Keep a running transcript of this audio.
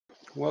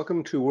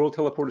Welcome to World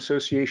Teleport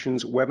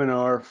Association's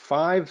webinar,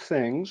 5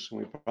 Things,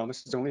 and we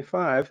promise it's only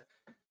 5,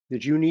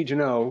 that you need to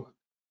know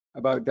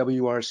about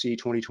WRC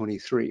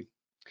 2023.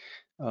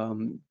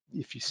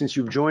 Since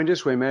you've joined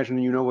us, we imagine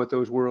you know what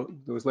those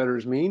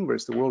letters mean, but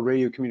it's the World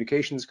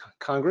Radiocommunications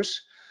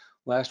Congress.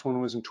 Last one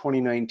was in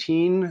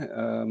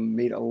 2019,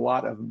 made a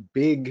lot of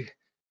big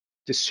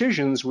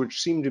decisions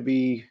which seem to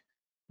be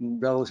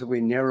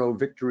relatively narrow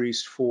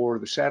victories for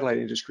the satellite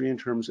industry in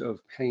terms of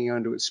hanging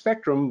on to its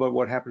spectrum. But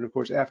what happened, of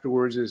course,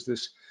 afterwards is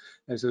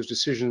as those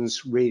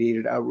decisions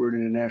radiated outward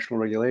into national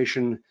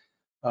regulation,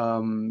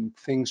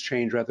 things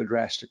changed rather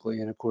drastically.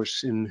 And of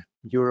course, in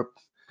Europe,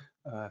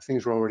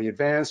 things were already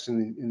advanced.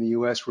 In the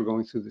US, we're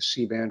going through the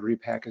C-band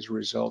repack as a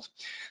result.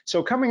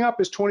 So coming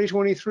up is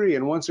 2023.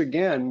 And once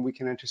again, we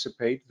can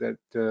anticipate that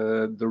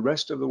the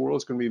rest of the world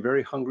is going to be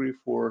very hungry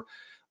for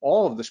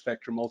all of the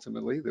spectrum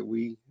ultimately that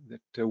we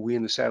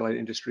in the satellite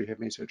industry have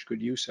made such good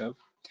use of.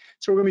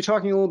 So we're going to be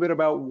talking a little bit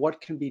about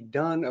what can be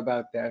done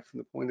about that from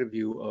the point of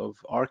view of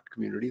our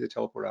community, the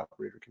teleport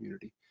operator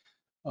community,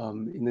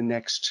 in the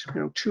next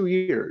 2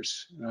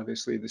 years. And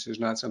obviously, this is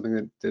not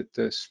something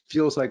that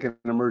feels like an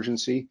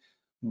emergency,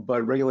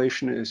 but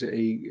regulation is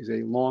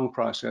a long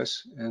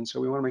process, and so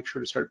we want to make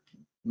sure to start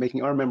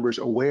making our members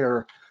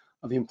aware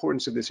of the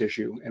importance of this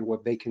issue and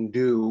what they can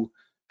do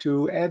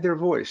to add their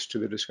voice to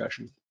the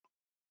discussion.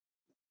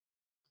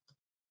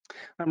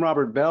 I'm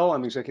Robert Bell.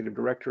 I'm Executive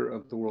Director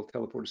of the World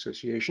Teleport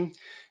Association.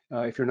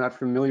 If you're not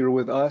familiar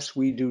with us,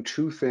 we do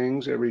 2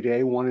 things every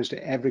day. One is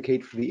to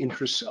advocate for the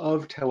interests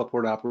of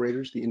teleport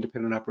operators, the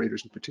independent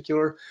operators in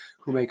particular,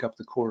 who make up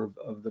the core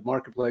of the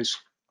marketplace.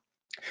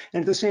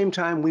 And at the same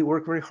time, we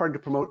work very hard to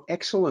promote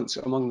excellence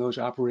among those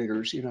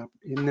operators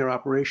in their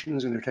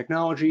operations, in their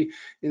technology,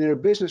 in their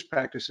business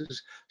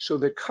practices, so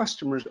that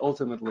customers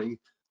ultimately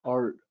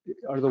are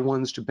the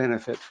ones to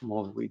benefit from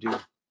all that we do.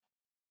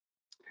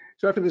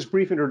 So after this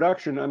brief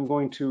introduction, we're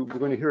going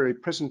to hear a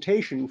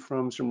presentation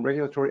from some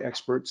regulatory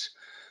experts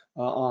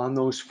on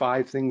those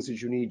 5 things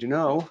that you need to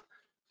know,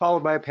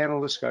 followed by a panel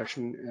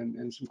discussion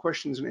and some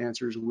questions and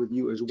answers with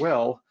you as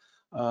well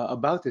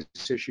about this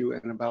issue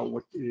and about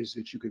what it is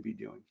that you could be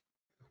doing.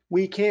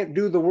 We can't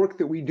do the work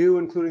that we do,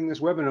 including this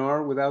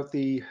webinar, without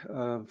the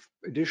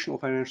additional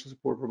financial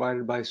support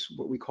provided by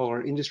what we call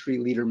our industry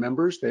leader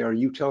members. They are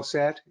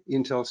Eutelsat,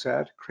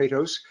 Intelsat,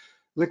 Kratos,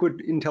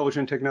 Liquid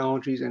Intelligent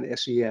Technologies, and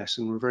SES,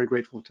 and we're very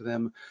grateful to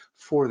them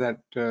for that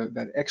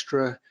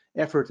extra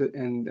effort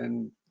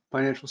and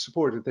financial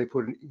support that they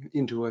put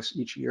into us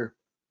each year.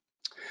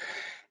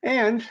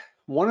 And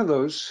one of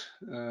those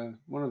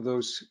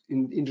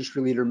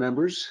industry leader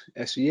members,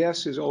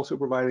 SES, is also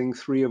providing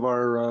 3 of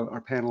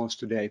our panelists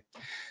today.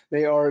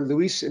 They are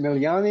Luis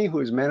Emiliani,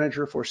 who is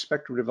Manager for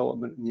Spectrum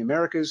Development in the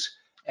Americas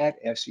at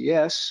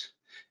SES,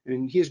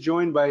 and he is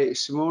joined by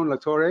Simone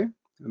Latorre,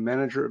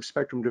 Manager of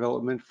Spectrum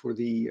Development for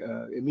the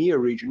EMEA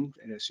region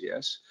at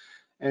SES.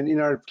 And in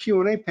our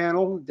Q&A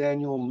panel,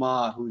 Daniel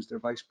Ma, who's their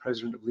Vice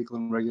President of Legal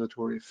and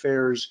Regulatory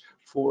Affairs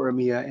for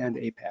EMEA and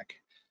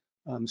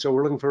APAC. So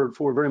we're looking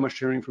forward very much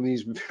to hearing from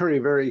these very,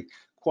 very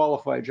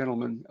qualified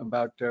gentlemen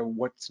about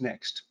what's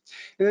next.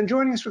 And then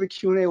joining us for the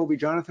Q&A will be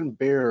Jonathan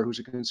Baer, who's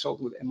a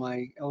consultant with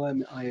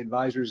LMI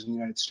Advisors in the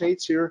United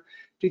States here,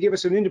 to give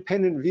us an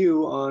independent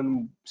view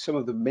on some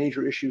of the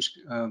major issues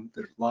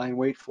that lie in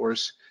wait for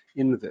us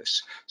into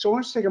this. So I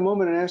want to take a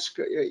moment and ask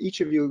each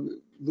of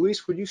you,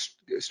 Luis, would you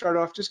start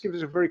off, just give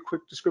us a very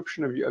quick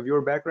description of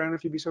your background,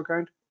 if you'd be so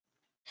kind?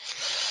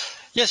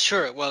 Yes,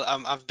 sure. Well,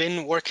 I've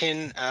been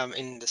working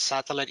in the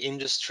satellite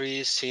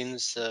industry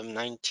since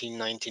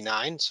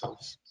 1999, so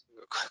it's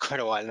quite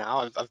a while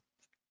now. I've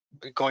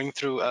been going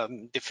through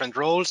different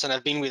roles, and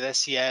I've been with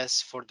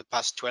SES for the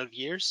past 12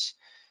 years.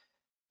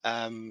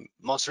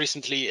 Most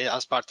recently,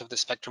 as part of the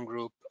Spectrum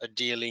Group,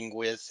 dealing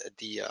with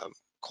the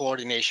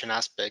coordination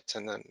aspects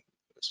and then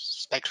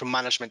spectrum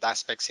management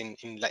aspects in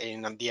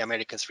the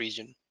Americas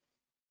region.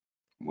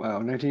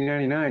 Wow,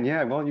 1999.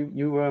 Yeah, well,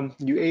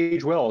 you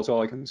age well, is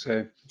all I can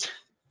say.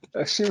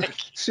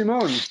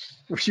 Simone,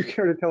 would you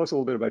care to tell us a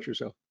little bit about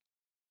yourself?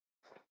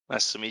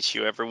 Nice to meet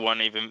you,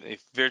 everyone, even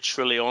if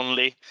virtually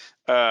only.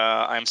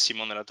 I'm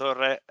Simone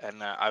Latorre,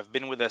 and I've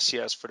been with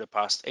SES for the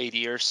past 8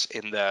 years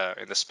in the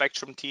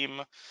Spectrum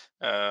team.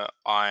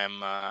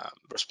 I'm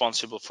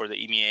responsible for the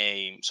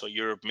EMEA, so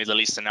Europe,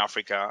 Middle East, and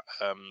Africa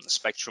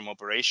spectrum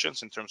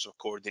operations in terms of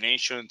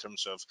coordination, in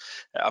terms of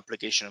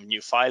application of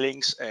new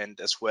filings, and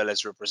as well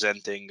as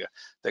representing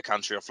the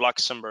country of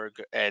Luxembourg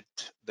at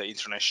the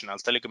International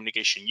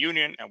Telecommunication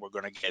Union, and we're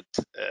going to get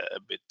a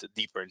bit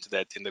deeper into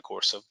that in the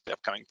course of the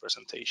upcoming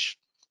presentation.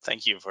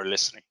 Thank you for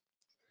listening.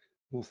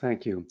 Well,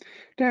 thank you.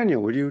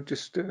 Daniel, would you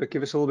just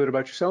give us a little bit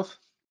about yourself?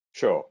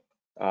 Sure.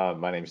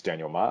 My name is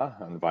Daniel Ma.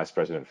 I'm the Vice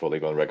President for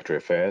Legal and Regulatory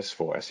Affairs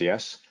for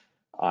SES.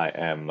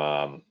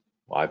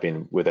 I've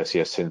been with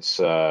SES since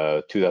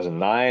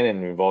 2009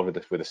 and involved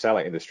with the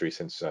satellite industry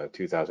since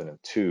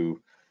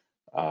 2002,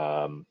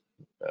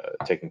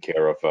 taking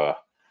care of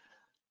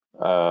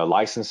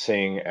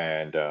licensing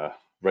and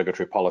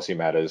regulatory policy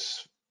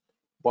matters.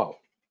 Well,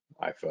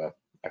 I've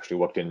actually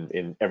worked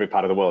in every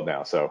part of the world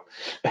now, so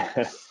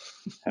have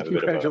a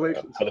bit of a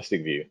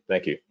holistic view.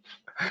 Thank you.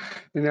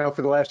 And now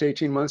for the last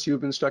 18 months,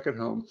 you've been stuck at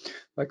home,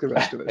 like the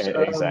rest of us.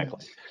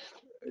 Exactly.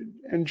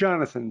 And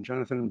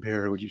Jonathan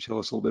Bear, would you tell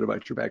us a little bit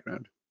about your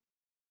background?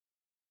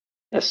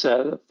 Yes,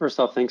 first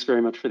off, thanks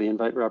very much for the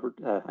invite, Robert.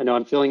 I know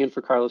I'm filling in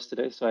for Carlos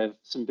today, so I have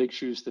some big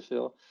shoes to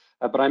fill.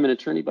 But I'm an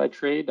attorney by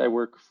trade. I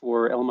work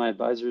for LMI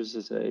Advisors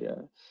as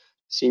a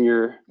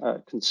senior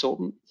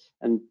consultant,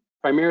 and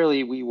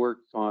primarily we work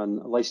on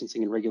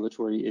licensing and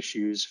regulatory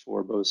issues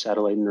for both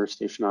satellite and earth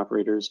station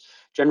operators,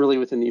 generally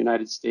within the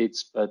United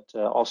States, but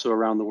also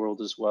around the world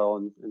as well.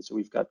 And so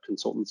we've got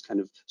consultants kind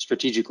of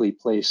strategically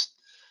placed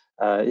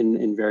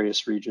in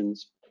various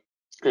regions.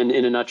 And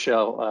in a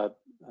nutshell,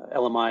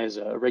 LMI is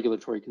a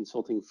regulatory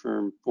consulting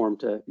firm formed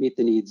to meet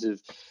the needs of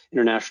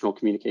international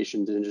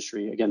communications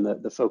industry. Again,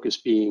 the focus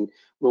being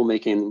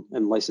rulemaking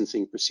and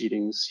licensing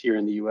proceedings here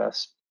in the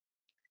US.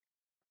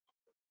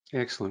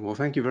 Excellent. Well,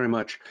 thank you very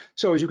much.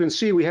 So as you can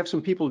see, we have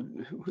some people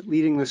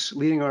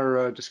leading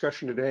our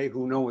discussion today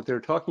who know what they're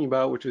talking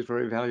about, which is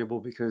very valuable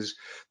because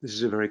this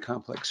is a very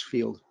complex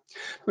field.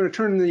 I'm going to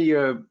turn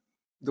the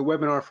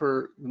webinar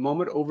for the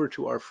moment over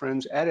to our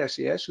friends at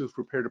SES who've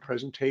prepared a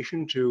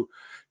presentation to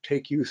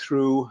take you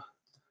through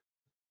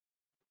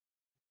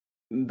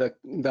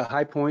the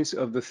high points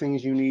of the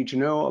things you need to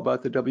know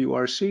about the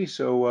WRC.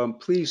 So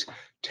please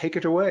take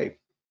it away.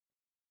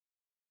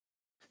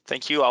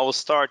 Thank you. I will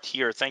start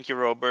here. Thank you,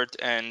 Robert.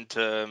 And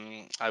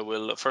I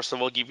will, first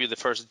of all, give you the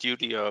first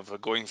duty of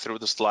going through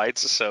the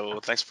slides. So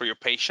thanks for your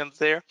patience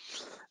there.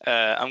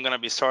 I'm going to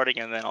be starting,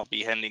 and then I'll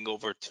be handing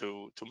over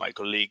to my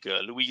colleague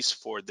Luis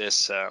for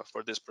this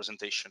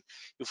presentation.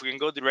 If we can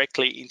go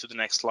directly into the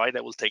next slide,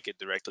 I will take it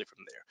directly from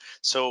there.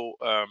 So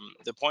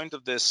the point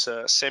of this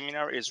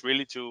seminar is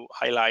really to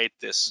highlight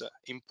this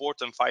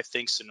important 5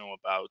 things to know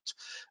about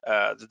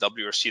the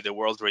WRC, the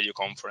World Radio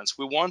Conference.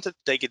 We wanted to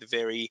take it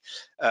very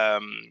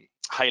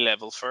high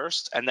level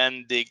first, and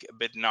then dig a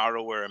bit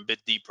narrower and a bit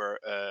deeper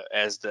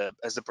as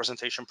the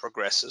presentation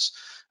progresses.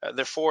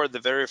 Therefore, the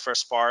very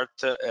first part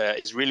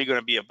is really going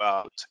to be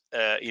about,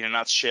 in a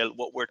nutshell,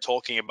 what we're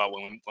talking about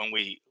when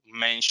we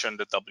mention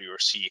the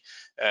WRC.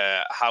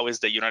 How is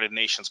the United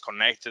Nations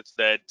connected to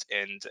that,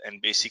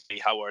 and basically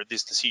how are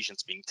these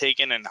decisions being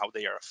taken and how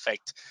they are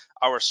affect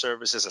our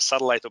services as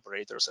satellite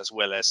operators as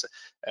well as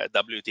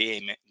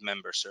WTA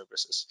member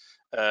services.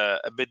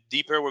 A bit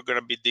deeper, we're going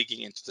to be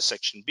digging into the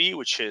section B,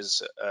 which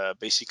is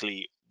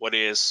basically what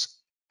is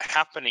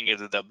happening at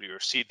the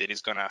WRC that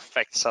is going to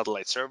affect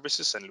satellite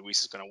services, and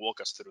Luis is going to walk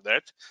us through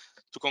that.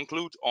 To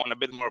conclude on a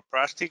bit more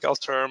practical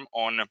term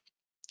on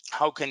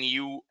how can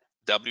you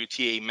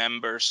WTA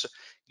members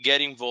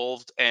get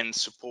involved and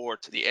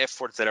support the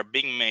efforts that are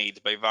being made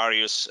by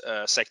various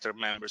sector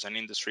members and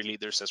industry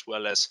leaders, as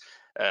well as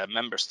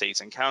member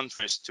states and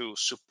countries, to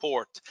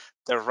support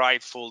the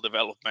rightful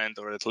development,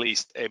 or at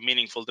least a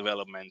meaningful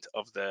development,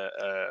 of the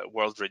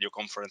World Radio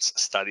Conference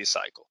study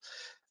cycle.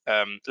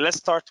 Let's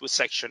start with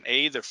section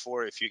A.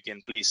 Therefore, if you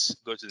can please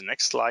go to the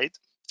next slide,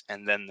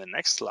 and then the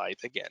next slide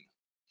again.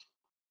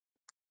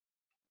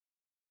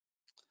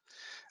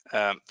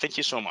 Thank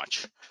you so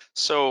much.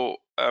 So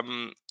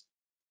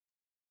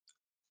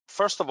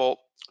first of all,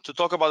 to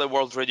talk about the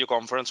World Radio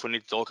Conference, we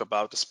need to talk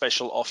about the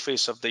special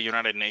office of the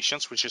United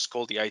Nations, which is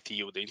called the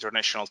ITU, the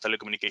International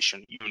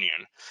Telecommunication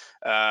Union.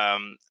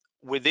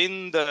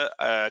 Within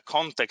the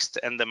context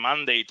and the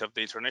mandate of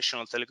the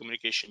International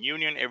Telecommunication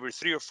Union, every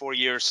 3 or 4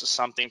 years,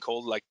 something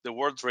called like the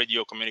World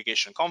Radio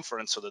Communication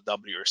Conference, or the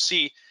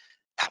WRC,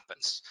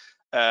 happens.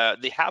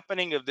 The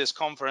happening of this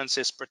conference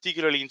is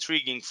particularly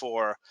intriguing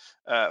for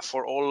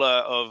all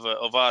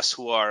of us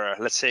who are,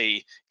 let's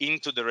say,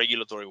 into the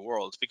regulatory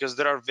world, because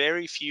there are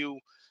very few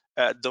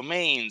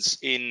domains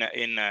in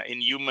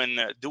human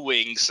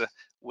doings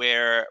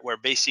where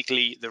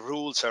basically the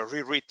rules are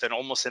rewritten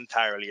almost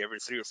entirely every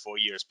 3 or 4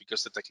 years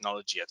because the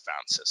technology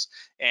advances,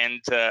 and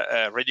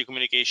radio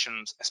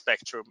communications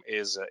spectrum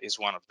is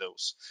one of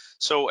those.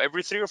 So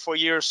every 3 or 4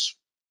 years,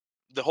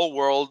 the whole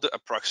world,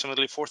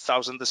 approximately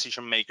 4,000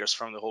 decision makers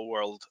from the whole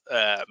world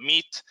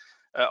meet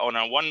on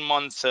a 1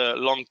 month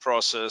long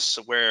process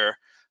where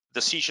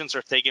decisions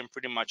are taken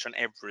pretty much on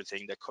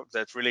everything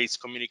that relates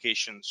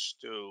communications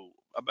to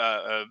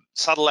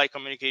satellite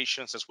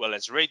communications, as well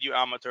as radio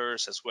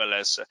amateurs, as well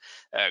as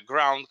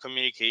ground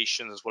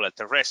communications, as well as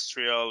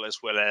terrestrial, as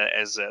well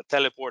as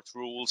teleport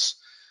rules.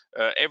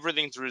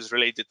 Everything is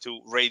related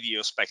to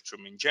radio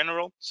spectrum in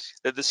general.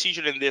 The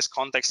decisions in this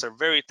context are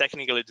very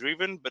technically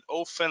driven, but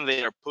often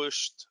they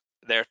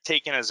are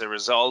taken as a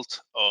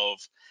result of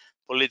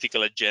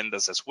political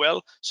agendas as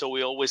well. So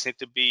we always need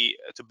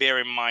to bear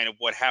in mind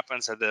what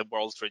happens at the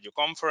World Radio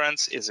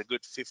Conference is a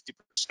good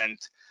 50%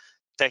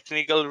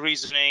 technical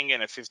reasoning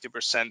and a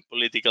 50%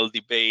 political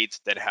debate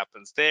that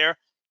happens there.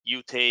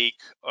 You take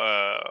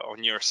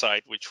on your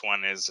side which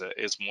one is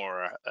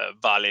more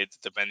valid,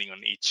 depending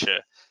on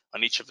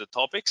each of the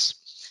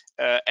topics.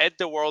 At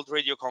the World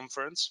Radio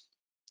Conference,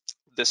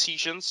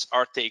 decisions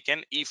are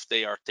taken, if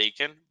they are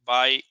taken,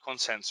 by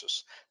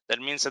consensus. That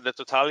means that the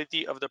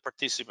totality of the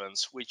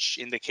participants, which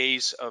in the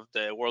case of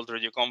the World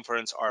Radio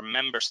Conference are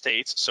member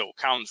states, so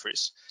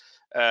countries,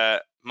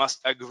 must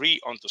agree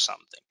onto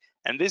something.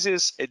 And this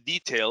is a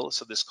detail,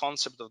 so this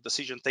concept of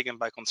decision taken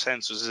by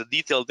consensus is a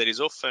detail that is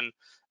often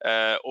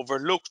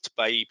overlooked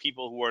by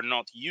people who are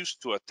not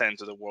used to attend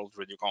to the World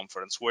Radio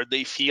Conference, where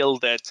they feel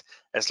that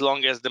as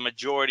long as the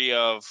majority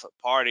of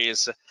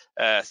parties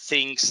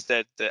thinks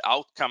that the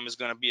outcome is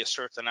going to be a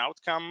certain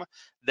outcome,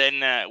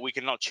 then we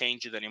cannot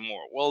change it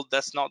anymore. Well,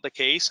 that's not the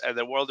case. At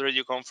the World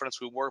Radio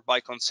Conference, we work by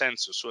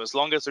consensus. So as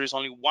long as there is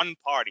only one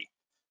party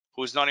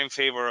who is not in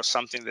favor of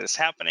something that is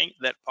happening,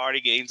 that party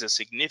gains a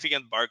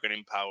significant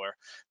bargaining power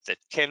that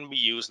can be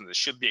used and that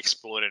should be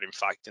exploited, in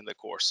fact, in the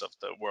course of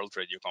the World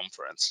Radio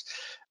Conference.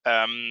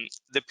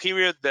 The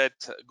period that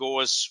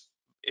goes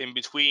in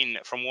between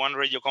from one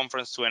radio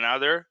conference to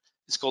another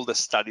is called a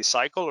study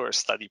cycle or a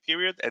study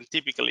period, and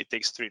typically it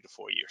takes 3 to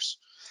 4 years.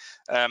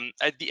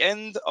 At the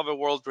end of a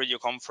World Radio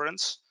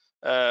Conference,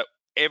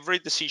 every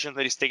decision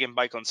that is taken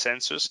by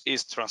consensus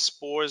is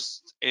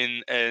transposed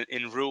in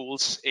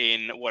rules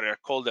in what are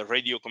called the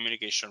radio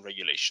communication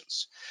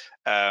regulations.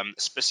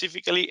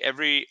 Specifically,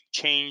 every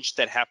change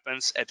that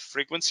happens at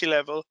frequency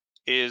level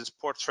is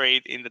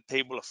portrayed in the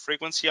table of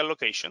frequency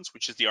allocations,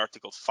 which is the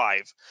Article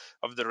 5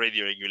 of the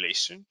radio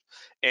regulation,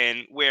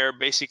 and where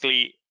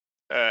basically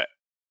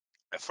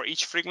for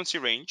each frequency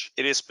range,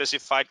 it is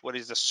specified what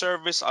is the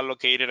service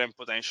allocated and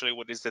potentially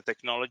what is the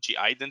technology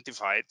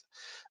identified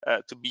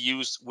to be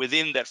used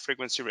within that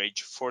frequency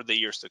range for the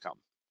years to come.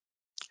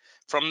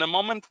 From the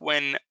moment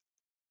when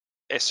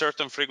a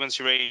certain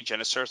frequency range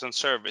and a certain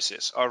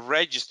services are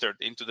registered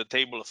into the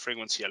table of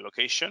frequency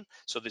allocation,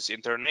 so this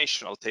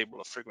international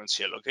table of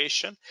frequency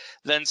allocation,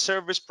 then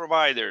service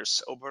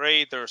providers,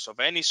 operators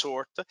of any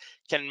sort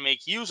can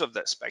make use of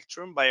that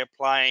spectrum by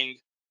applying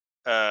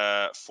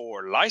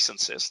for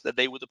licenses that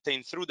they would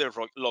obtain through their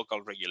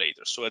local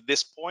regulators. So at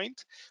this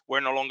point,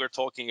 we're no longer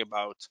talking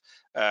about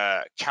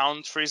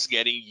countries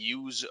getting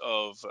use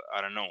of,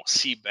 I don't know,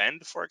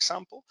 C-band, for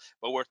example,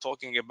 but we're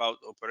talking about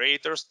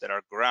operators that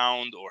are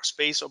ground or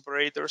space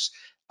operators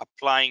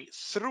applying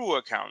through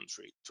a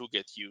country to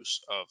get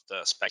use of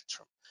the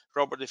spectrum.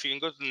 Robert, if you can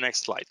go to the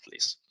next slide,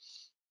 please.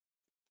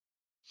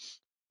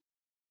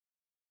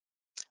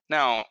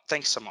 Now,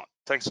 thanks a lot.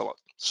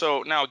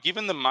 So now,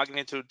 given the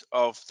magnitude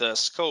of the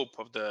scope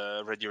of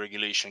the radio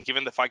regulation,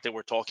 given the fact that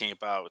we're talking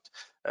about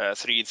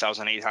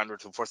 3,800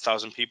 to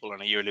 4,000 people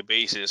on a yearly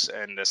basis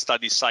and a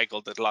study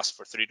cycle that lasts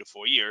for 3 to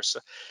 4 years,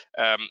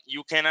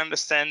 you can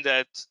understand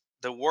that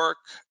the work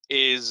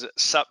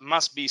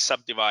must be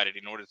subdivided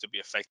in order to be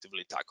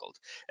effectively tackled.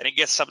 And it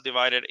gets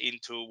subdivided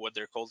into what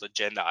they're called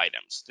agenda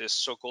items, this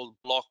so-called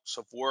blocks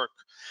of work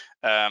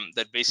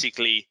that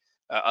basically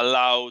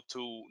allow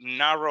to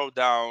narrow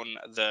down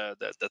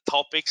the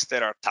topics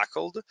that are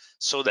tackled,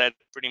 so that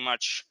pretty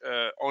much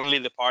only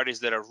the parties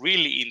that are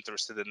really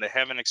interested and they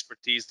have an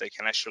expertise that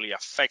can actually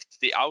affect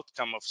the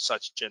outcome of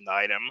such agenda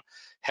item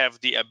have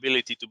the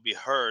ability to be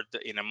heard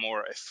in a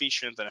more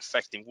efficient and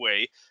effective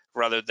way,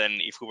 rather than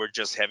if we were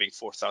just having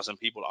 4,000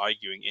 people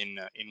arguing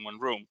in one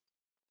room.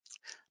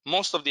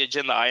 Most of the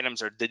agenda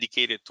items are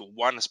dedicated to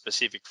one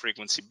specific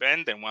frequency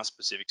band and one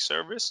specific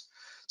service,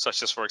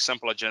 such as, for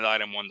example, agenda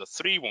item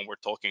 1.3 when we're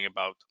talking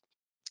about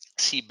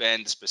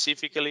C-band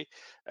specifically.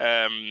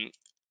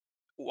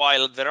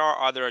 While there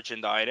are other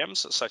agenda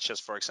items, such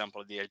as, for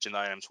example, the agenda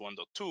items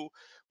 1.2,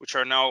 which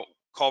are now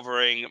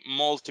covering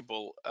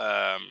multiple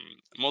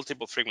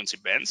frequency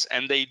bands,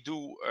 and they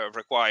do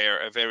require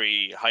a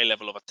very high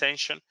level of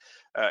attention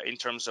in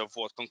terms of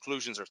what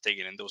conclusions are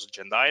taken in those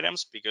agenda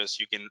items, because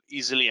you can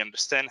easily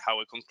understand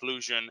how a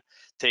conclusion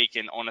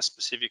taken on a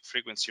specific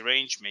frequency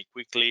range may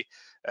quickly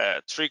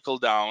trickle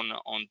down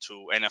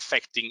onto and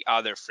affecting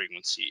other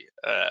frequency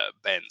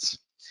bands.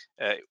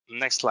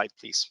 Next slide,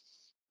 please.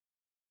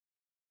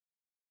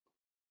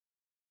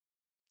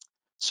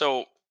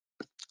 So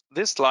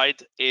this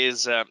slide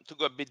is to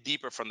go a bit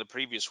deeper from the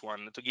previous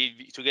one to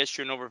get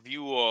you an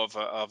overview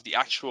of the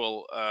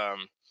actual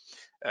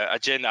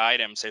agenda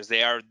items as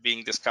they are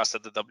being discussed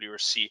at the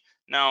WRC.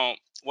 Now,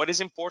 what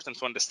is important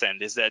to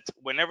understand is that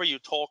whenever you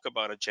talk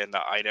about agenda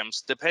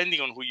items,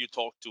 depending on who you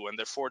talk to, and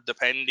therefore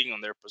depending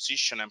on their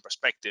position and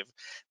perspective,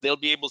 they'll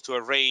be able to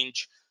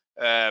arrange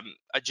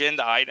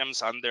agenda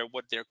items under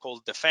what they're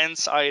called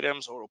defense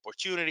items or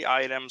opportunity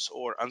items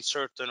or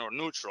uncertain or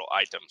neutral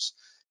items.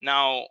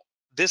 Now,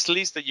 this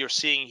list that you're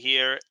seeing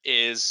here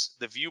is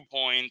the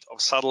viewpoint of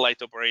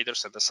satellite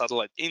operators and the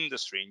satellite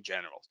industry in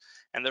general.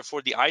 And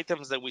therefore, the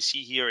items that we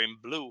see here in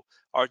blue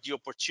are the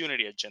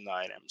opportunity agenda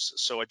items.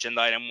 So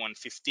agenda item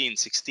 115,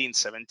 16,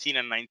 17,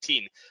 and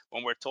 19,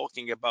 when we're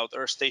talking about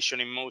Earth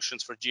stationing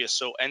motions for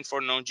GSO and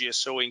for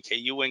non-GSO in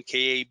KU and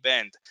KA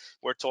band,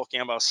 we're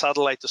talking about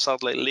satellite to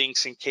satellite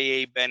links in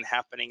KA band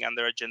happening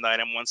under agenda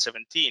item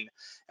 117.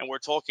 And we're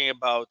talking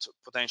about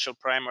potential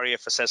primary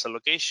FSS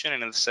allocation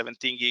in the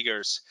 17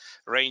 gigahertz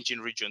range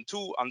in region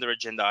 2 under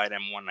agenda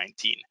item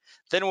 119.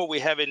 Then what we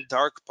have in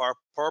dark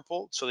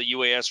purple, so the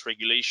UAS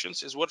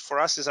regulations, is what for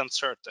us is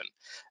uncertain,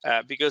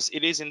 because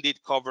it is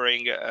indeed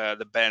covering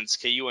the bands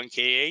KU and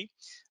KA,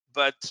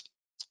 but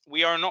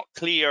we are not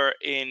clear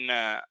in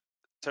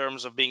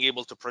terms of being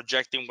able to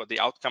projecting what the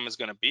outcome is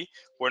going to be.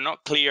 We're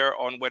not clear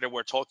on whether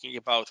we're talking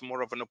about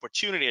more of an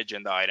opportunity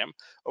agenda item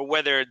or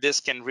whether this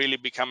can really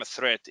become a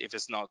threat if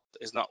it's not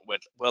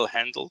well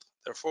handled.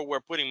 Therefore,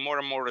 we're putting more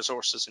and more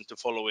resources into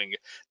following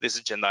this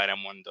agenda item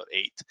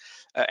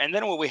 1.8. And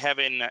then what we have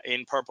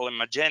in purple and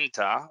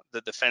magenta,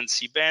 the defense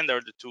C-band,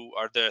 are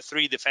the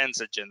three defense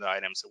agenda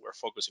items that we're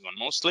focusing on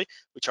mostly,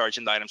 which are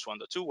agenda items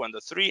 1.2,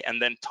 1.3,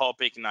 and then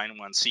topic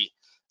 9.1c.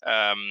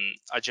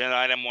 Agenda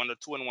item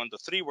 1.2 and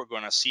 1.3, we're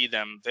going to see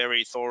them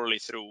very thoroughly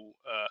through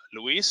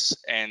Luis,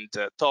 and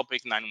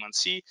topic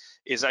 9.1c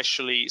is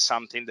actually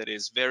something that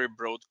is very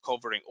broad,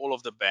 covering all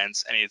of the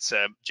bands, and it's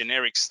a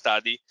generic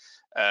study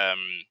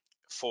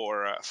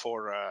for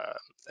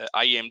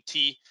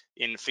IMT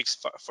in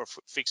fixed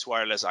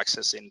wireless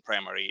access in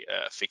primary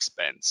fixed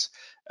bands.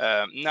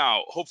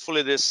 Now,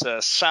 hopefully this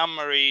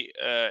summary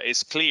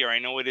is clear. I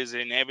know it is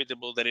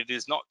inevitable that it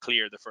is not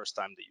clear the first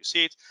time that you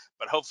see it,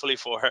 but hopefully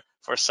for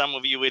some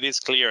of you it is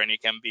clear and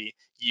it can be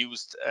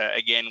used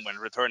again when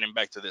returning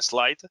back to the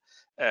slide.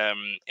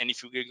 And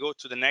if you could go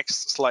to the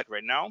next slide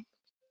right now.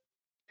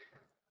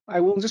 I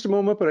will in just a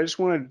moment, but I just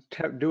want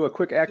to do a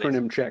quick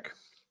acronym check.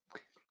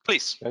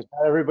 Please. Not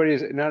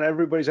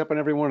everybody's up on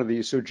every one of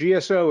these. So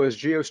GSO is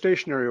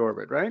geostationary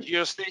orbit, right?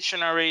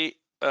 Geostationary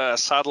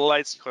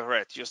satellites,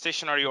 correct.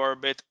 Geostationary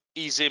orbit.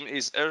 ESIM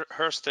is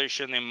Earth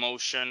station in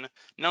motion.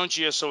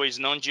 Non-GSO is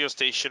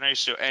non-geostationary,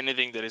 so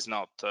anything that is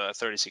not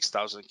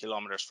 36,000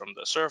 kilometers from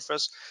the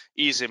surface.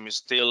 ESIM is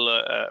still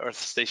Earth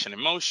station in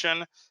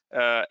motion.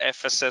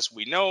 FSS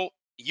we know.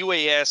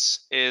 UAS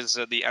is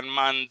the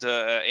unmanned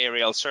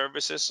aerial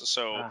services,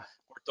 so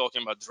we're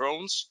talking about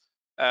drones.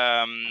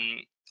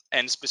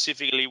 And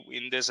specifically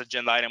in this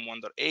agenda item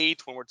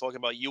 1.8, when we're talking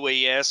about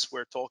UAS,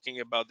 we're talking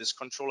about this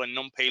control and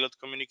non-payload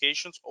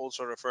communications,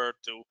 also referred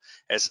to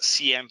as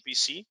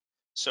CMPC.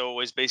 So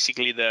it's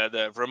basically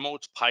the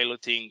remote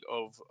piloting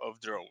of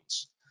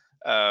drones.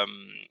 Tell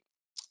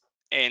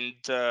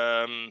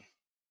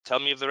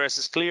me if the rest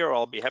is clear.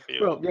 I'll be happy.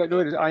 Well, yeah, no,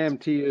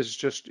 IMT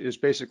is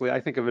basically,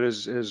 I think of it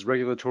as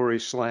regulatory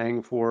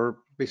slang for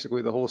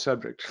basically the whole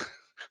subject.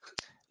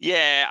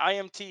 Yeah,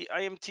 IMT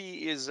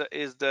is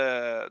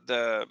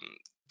the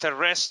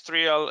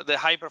terrestrial, the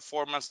high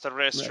performance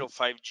terrestrial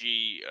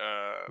 5G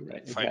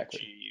exactly.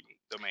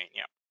 5G domain.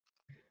 Yeah.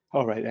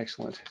 All right,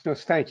 excellent. No,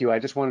 thank you. I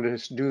just wanted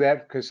to do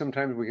that because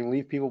sometimes we can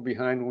leave people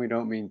behind when we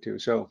don't mean to.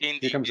 So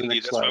indeed, here comes the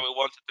next that's slide. why we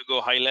wanted to go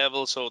high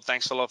level. So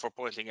thanks a lot for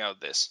pointing out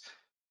this.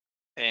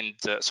 And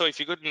so if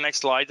you go to the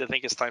next slide, I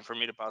think it's time for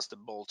me to pass the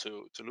ball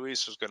to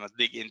Luis, who's going to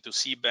dig into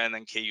C-band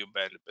and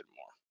KU-band a bit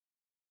more.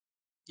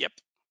 Yep.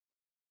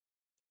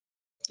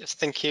 Yes,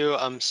 thank you,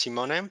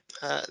 Simone.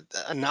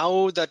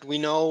 Now that we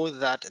know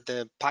that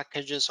the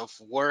packages of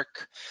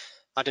work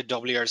at the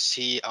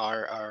WRC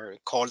are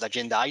called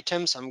agenda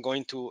items, I'm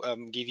going to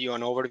give you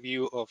an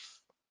overview of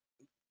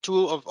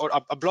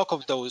a block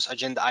of those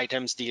agenda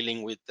items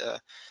dealing with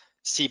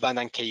C-band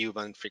and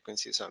KU-band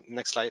frequencies. So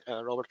next slide,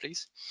 Robert,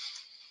 please.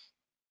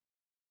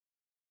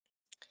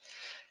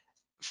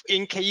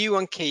 In KU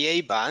and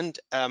KA band,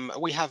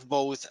 we have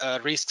both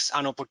risks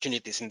and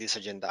opportunities in this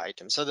agenda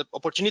item. So the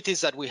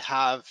opportunities that we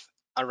have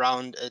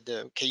around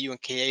the KU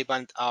and KA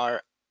band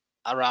are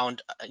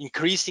around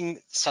increasing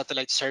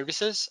satellite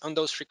services on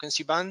those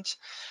frequency bands,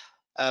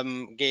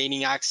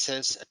 gaining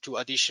access to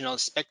additional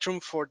spectrum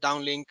for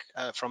downlink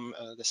from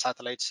the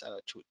satellites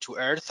to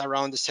Earth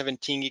around the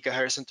 17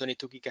 gigahertz and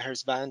 22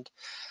 gigahertz band,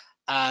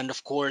 and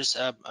of course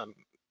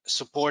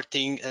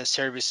supporting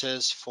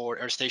services for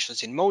Earth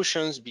stations in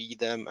motions, be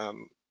them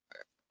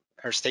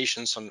Earth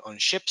stations on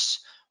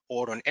ships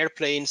or on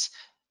airplanes,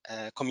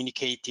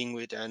 communicating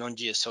with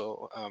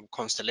non-GSO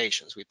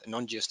constellations, with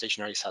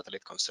non-geostationary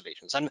satellite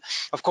constellations. And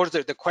of course,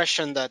 the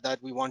question that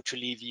we want to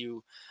leave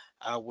you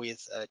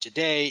with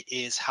today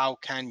is how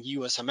can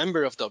you as a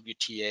member of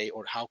WTA,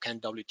 or how can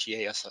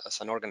WTA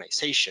as an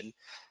organization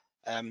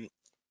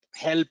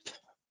help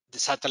the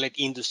satellite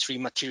industry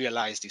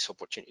materialize these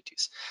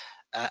opportunities?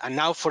 And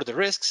now for the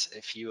risks,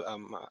 if you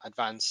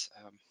advance,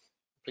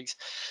 please.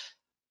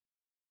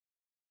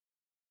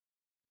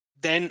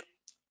 Then,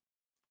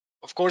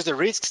 of course, the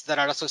risks that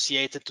are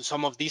associated to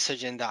some of these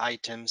agenda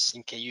items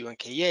in KU and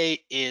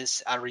KA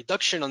is a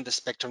reduction on the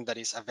spectrum that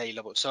is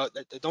available. So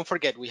don't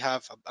forget, we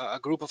have a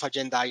group of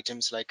agenda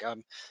items like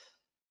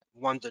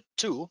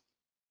 1.2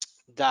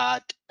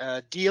 that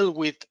deal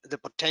with the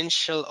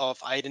potential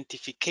of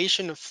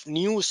identification of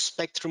new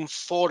spectrum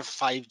for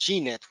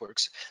 5G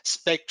networks,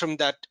 spectrum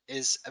that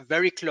is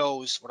very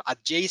close or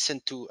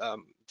adjacent to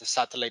the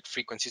satellite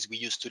frequencies we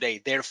use today.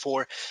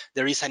 Therefore,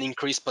 there is an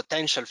increased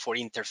potential for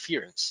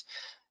interference.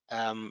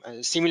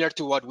 Similar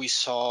to what we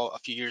saw a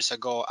few years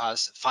ago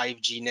as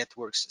 5G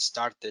networks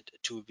started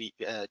to be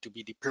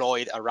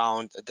deployed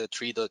around the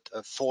 3.4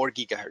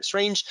 gigahertz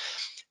range,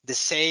 the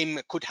same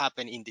could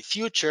happen in the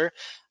future.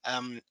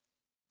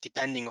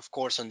 depending, of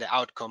course, on the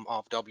outcome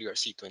of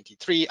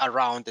WRC-2023,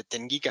 around the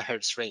 10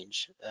 gigahertz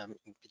range,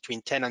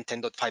 between 10 and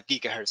 10.5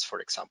 gigahertz, for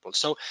example.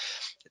 So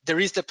there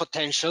is the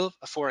potential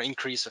for an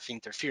increase of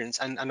interference.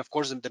 And of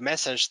course, the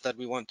message that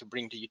we want to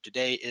bring to you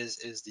today is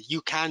that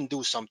you can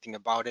do something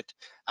about it.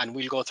 And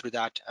we'll go through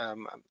that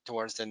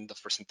towards the end of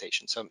the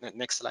presentation. So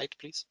next slide,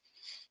 please.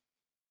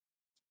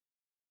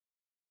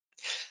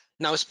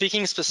 Now,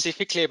 speaking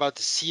specifically about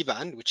the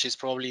C-band, which is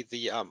probably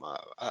the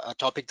a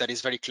topic that is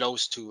very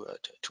close to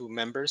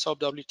members of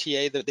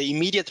WTA, the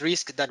immediate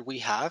risk that we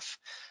have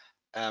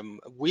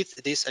with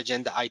these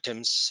agenda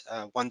items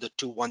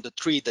 1.2,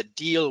 1.3 that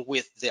deal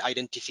with the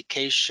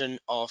identification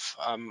of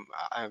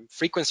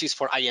frequencies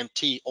for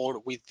IMT, or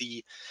with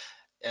the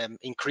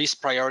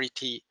increased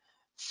priority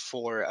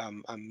for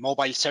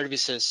mobile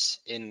services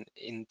in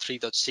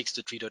 3.6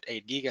 to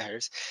 3.8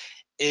 gigahertz,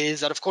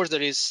 is that, of course,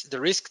 there is the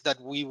risk that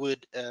we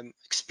would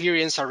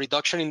experience a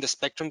reduction in the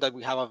spectrum that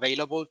we have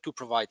available to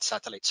provide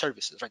satellite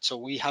services, right? So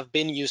we have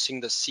been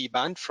using the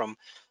C-band from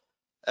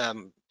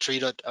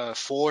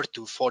 3.4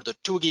 to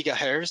 4.2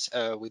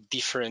 gigahertz with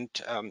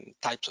different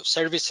types of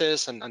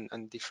services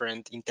and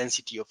different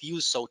intensity of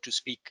use, so to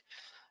speak,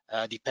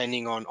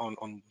 depending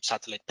on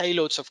satellite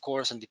payloads, of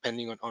course, and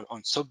depending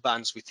on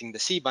sub-bands within the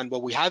C-band.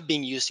 But we have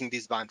been using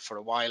this band for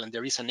a while, and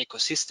there is an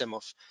ecosystem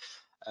of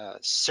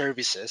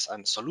services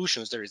and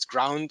solutions. There is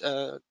ground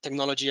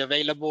technology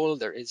available.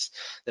 There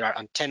are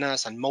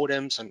antennas and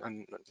modems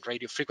and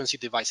radio frequency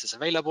devices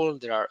available.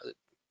 There are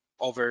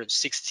over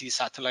 60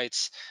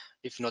 satellites,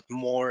 if not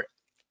more,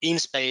 in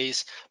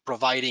space,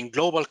 providing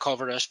global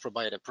coverage,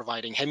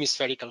 providing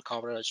hemispherical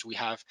coverage. We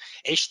have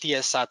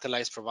HTS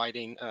satellites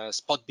providing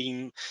spot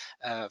beam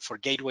for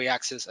gateway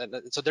access.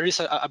 So there is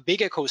a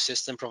big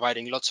ecosystem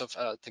providing lots of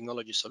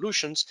technology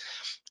solutions,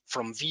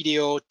 from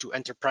video to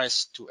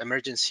enterprise to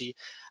emergency.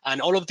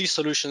 And all of these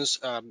solutions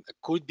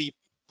could be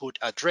put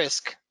at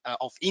risk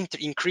of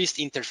increased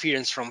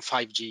interference from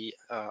 5G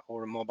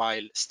or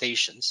mobile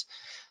stations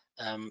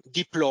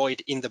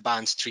deployed in the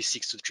bands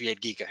 3.6 to 3.8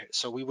 gigahertz.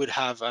 So we would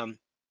have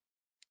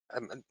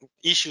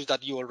issues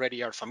that you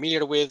already are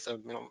familiar with,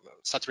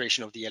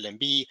 saturation of the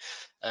LNB,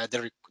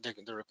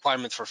 the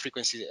requirement for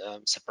frequency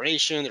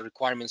separation, the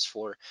requirements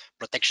for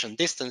protection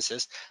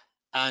distances.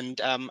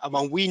 And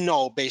we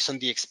know, based on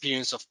the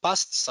experience of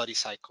past study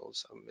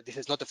cycles, this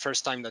is not the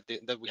first time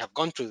that we have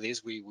gone through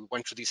this. We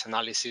went through this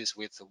analysis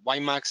with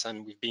WiMAX,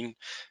 and we've been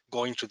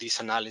going through this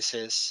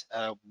analysis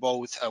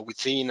both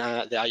within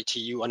the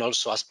ITU and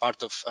also as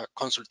part of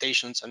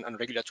consultations and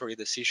regulatory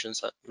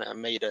decisions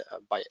made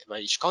by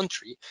each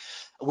country.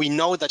 We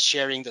know that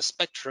sharing the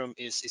spectrum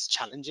is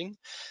challenging,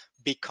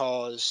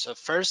 because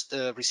first,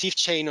 the receive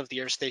chain of the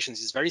earth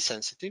stations is very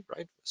sensitive,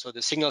 right? So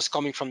the signals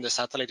coming from the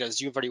satellite,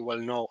 as you very well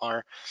know,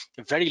 are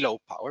very low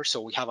power. So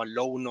we have a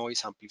low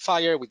noise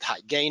amplifier with high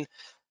gain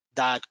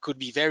that could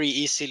be very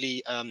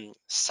easily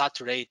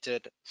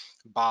saturated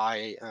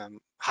by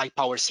high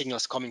power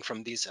signals coming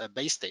from these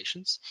base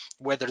stations,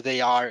 whether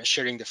they are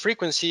sharing the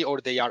frequency or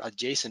they are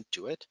adjacent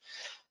to it.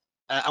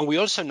 And we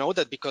also know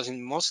that because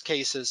in most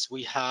cases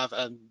we have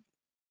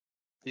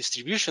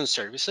distribution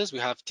services, we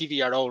have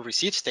TVRO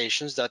receive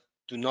stations that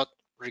do not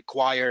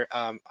require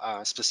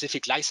a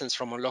specific license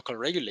from a local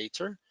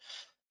regulator.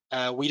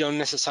 We don't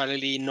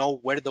necessarily know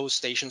where those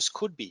stations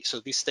could be. So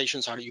these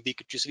stations are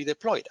ubiquitously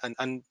deployed.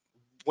 And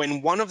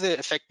when one of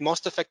the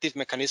most effective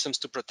mechanisms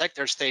to protect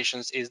our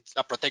stations is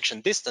a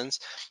protection distance,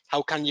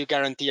 how can you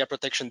guarantee a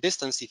protection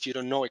distance if you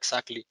don't know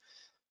exactly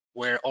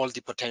where all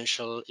the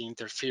potential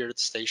interfered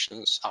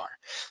stations are?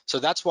 So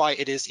that's why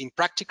it is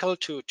impractical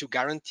to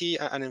guarantee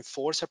and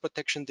enforce a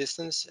protection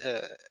distance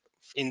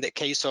in the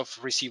case of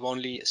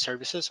receive-only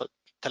services, or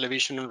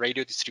television and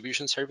radio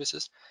distribution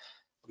services,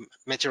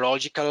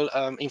 meteorological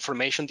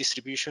information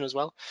distribution as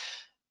well.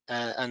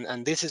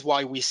 And this is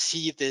why we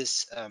see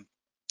this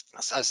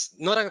as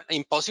not an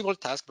impossible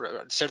task,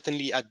 but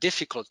certainly a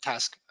difficult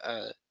task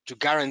to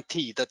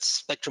guarantee that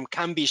spectrum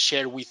can be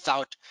shared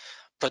without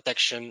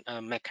protection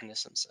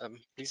mechanisms.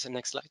 Please, the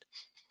next slide.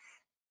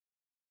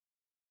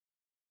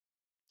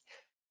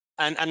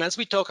 And as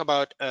we talk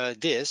about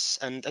this,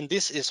 and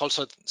this is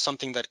also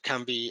something that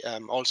can be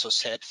also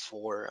said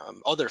for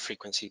other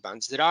frequency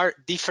bands, there are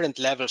different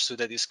levels to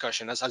the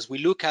discussion. As we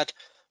look at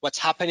what's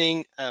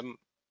happening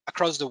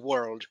across the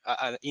world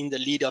in the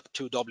lead up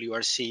to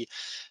WRC,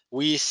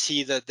 we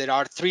see that there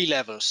are three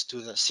levels to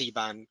the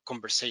C-band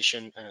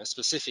conversation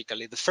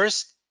specifically. The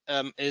first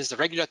is the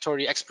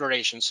regulatory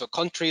exploration. So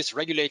countries,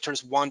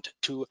 regulators want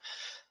to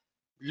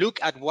look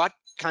at what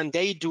can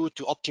they do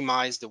to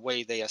optimize the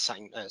way they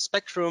assign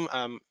spectrum,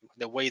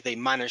 the way they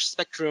manage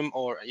spectrum,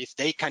 or if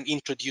they can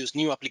introduce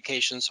new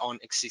applications on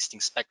existing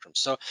spectrum.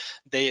 So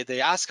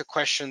they ask a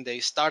question, they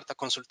start a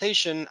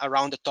consultation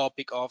around the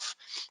topic of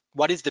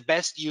what is the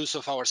best use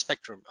of our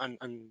spectrum.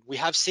 And we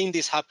have seen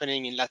this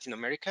happening in Latin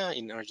America,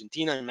 in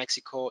Argentina, in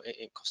Mexico,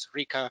 in Costa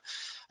Rica.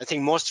 I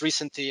think most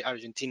recently,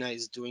 Argentina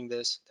is doing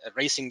this,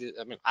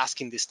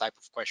 asking this type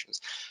of questions.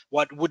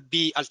 What would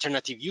be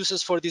alternative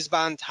uses for this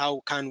band?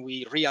 How can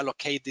we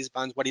reallocate this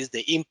band? What is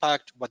the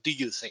impact? What do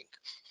you think?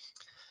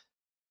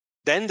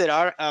 Then there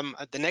are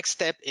the next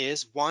step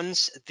is,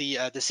 once the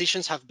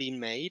decisions have been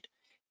made,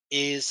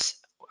 is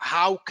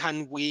how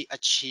can we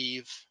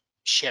achieve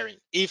sharing?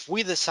 If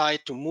we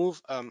decide to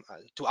move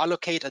to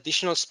allocate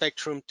additional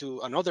spectrum to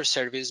another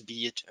service,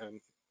 be it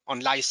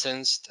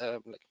unlicensed,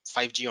 like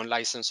 5G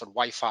unlicensed or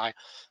Wi-Fi,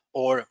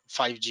 or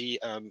 5G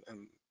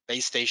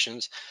base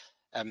stations,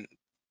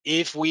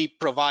 if we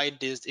provide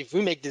this, if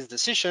we make this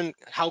decision,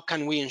 how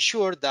can we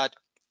ensure that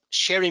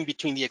sharing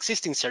between the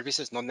existing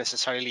services, not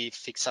necessarily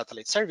fixed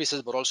satellite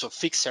services, but also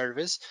fixed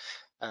service,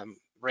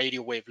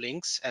 radio wave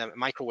links,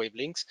 microwave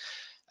links,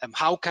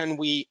 how can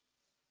we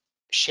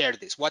share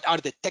this? What are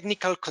the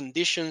technical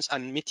conditions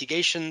and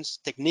mitigations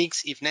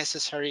techniques, if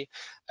necessary,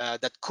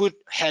 that could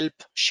help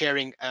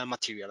sharing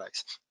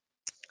materialize?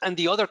 And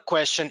the other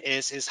question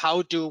is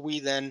how do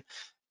we then,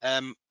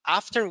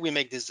 after we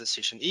make this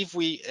decision, if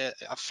we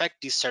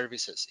affect these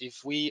services,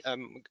 if we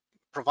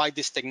provide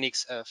these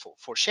techniques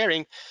for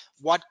sharing,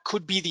 what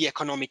could be the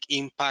economic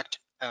impact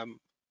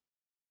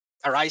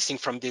arising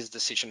from this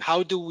decision?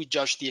 How do we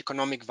judge the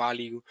economic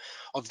value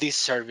of these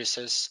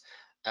services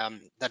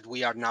that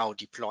we are now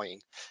deploying?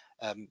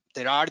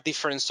 There are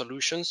different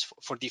solutions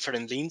for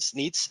different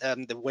needs.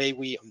 The way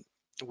we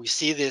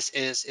see this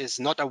is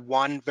not a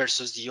one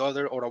versus the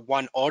other, or a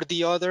one or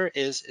the other.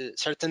 Is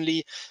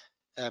certainly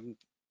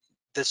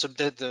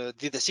the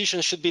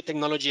decision should be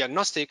technology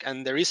agnostic,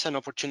 and there is an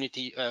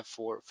opportunity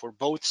for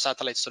both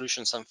satellite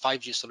solutions and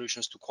 5G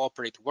solutions to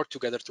cooperate, work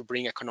together to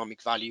bring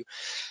economic value.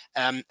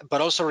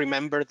 But also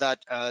remember that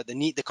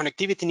the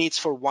connectivity needs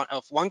for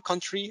one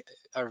country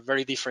are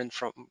very different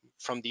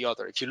from the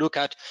other. If you look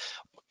at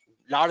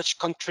large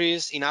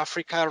countries in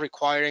Africa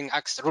requiring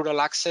rural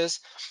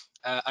access,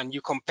 and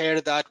you compare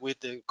that with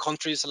the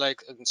countries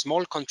like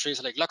small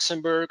countries like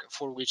Luxembourg,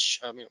 for which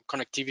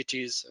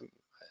connectivities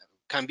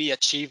can be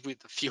achieved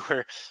with a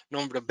fewer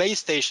number of base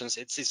stations,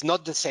 it's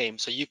not the same.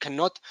 So you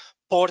cannot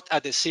port a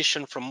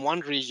decision from one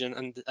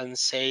region and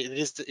say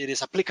it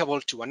is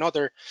applicable to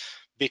another,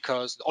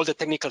 because all the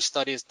technical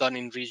studies done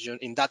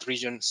in that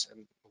region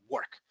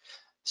work.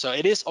 So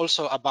it is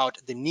also about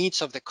the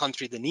needs of the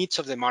country, the needs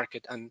of the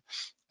market, and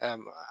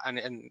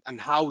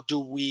how do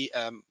we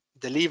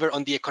deliver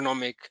on the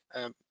economic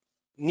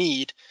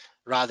need,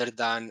 rather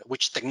than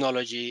which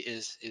technology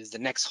is the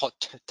next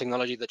hot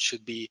technology that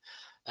should be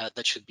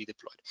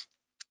deployed.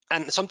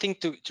 And something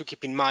to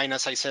keep in mind,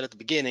 as I said at the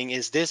beginning,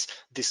 is these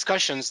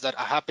discussions that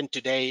happen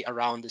today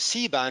around the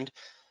C-band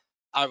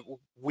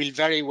will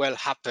very well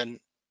happen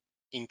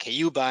in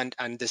Ku-band,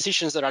 and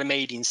decisions that are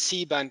made in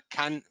C-band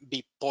can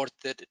be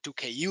ported to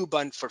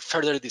Ku-band for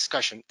further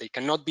discussion. They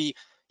cannot be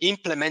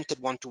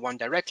implemented one-to-one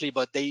directly,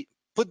 but they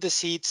put the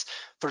seeds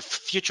for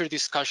future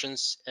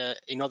discussions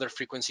in other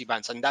frequency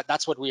bands. And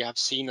that's what we have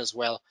seen as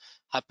well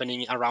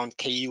happening around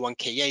Ku and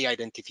Ka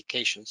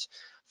identifications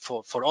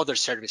for other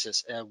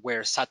services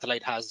where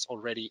satellite has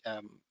already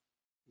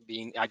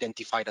been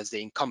identified as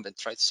the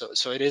incumbent, right?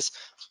 So it is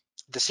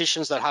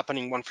decisions that happen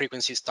in one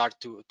frequency start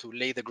to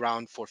lay the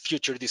ground for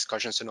future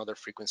discussions in other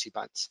frequency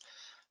bands.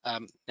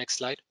 Next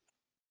slide.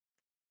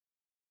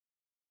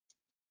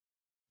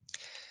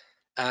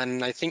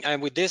 And I think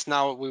with this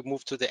now we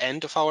move to the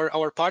end of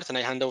our part, and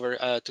I hand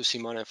over to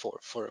Simone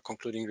for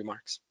concluding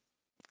remarks.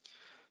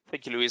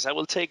 Thank you, Luis. I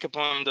will take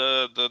upon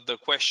the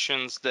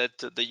questions that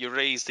you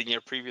raised in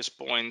your previous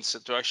points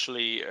to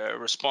actually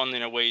respond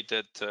in a way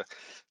that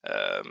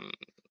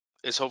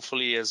is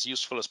hopefully as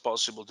useful as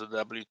possible to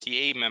the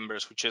WTA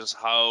members, which is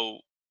how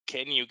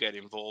can you get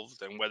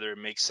involved and whether it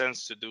makes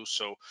sense to do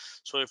so.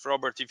 So if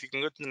Robert, if you can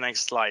go to the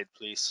next slide,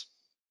 please.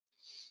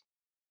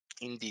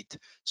 Indeed.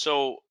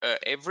 So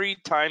every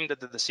time that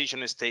the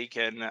decision is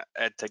taken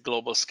at a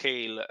global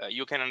scale,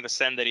 you can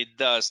understand that it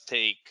does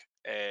take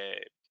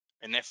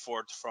an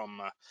effort from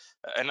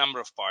a number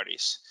of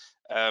parties.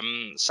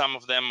 Some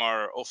of them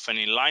are often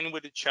in line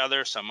with each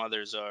other, some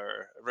others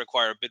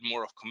require a bit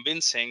more of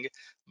convincing,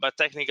 but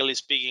technically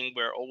speaking,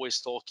 we're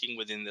always talking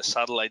within the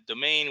satellite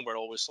domain. We're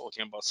always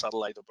talking about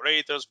satellite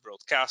operators,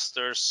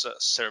 broadcasters,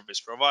 service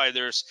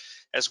providers,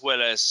 as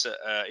well as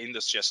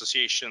industry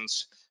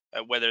associations,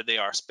 whether they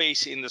are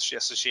space industry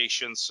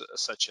associations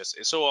such as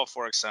ESOA,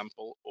 for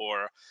example,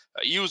 or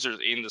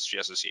user industry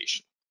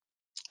association.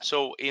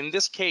 So in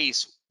this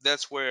case,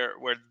 that's where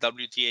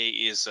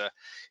WTA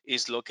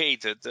is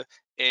located,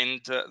 and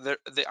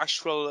the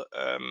actual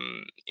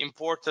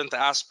important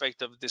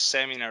aspect of this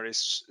seminar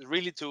is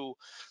really to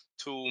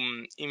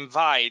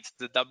invite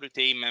the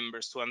WTA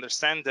members to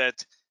understand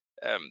that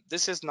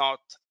this is not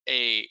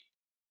a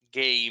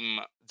game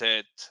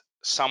that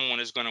someone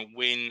is going to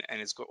win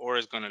and is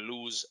going to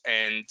lose,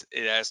 and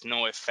it has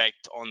no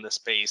effect on the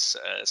space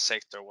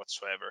sector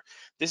whatsoever.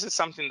 This is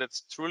something that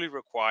truly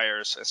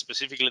requires,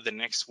 specifically the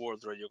next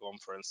World Radio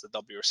Conference, the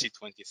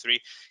WRC-2023,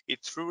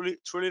 it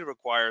truly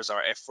requires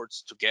our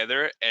efforts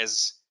together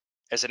as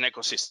an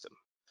ecosystem.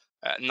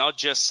 Not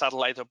just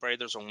satellite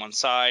operators on one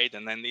side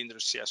and then the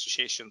industry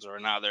associations or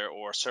another,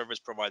 or service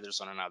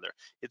providers on another.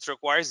 It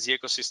requires the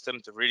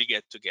ecosystem to really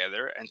get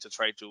together and to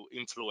try to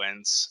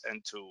influence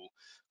and to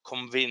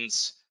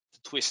convince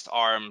twist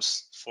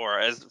arms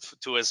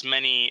to as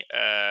many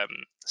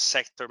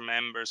sector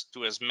members,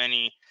 to as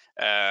many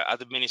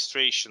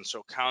administrations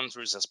or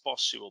countries as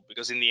possible,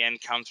 because in the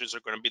end, countries are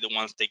going to be the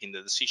ones taking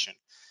the decision.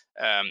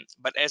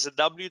 But as a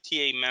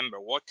WTA member,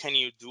 what can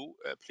you do?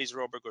 Please,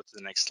 Robert, go to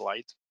the next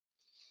slide,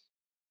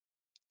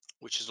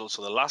 which is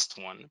also the last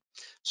one.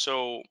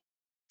 So,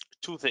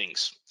 two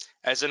things.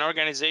 As an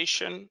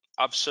organization,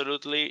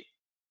 absolutely,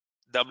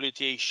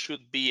 WTA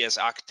should be as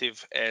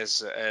active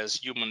as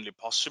humanly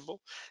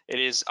possible. It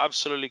is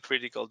absolutely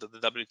critical that the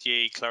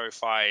WTA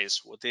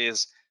clarifies what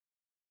is,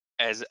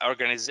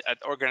 at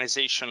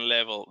organization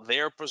level,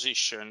 their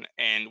position,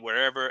 and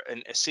wherever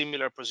a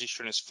similar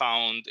position is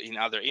found in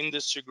other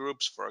industry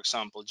groups, for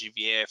example,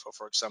 GVF or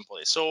for example,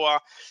 ESOA,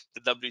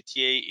 the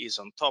WTA is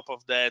on top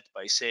of that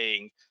by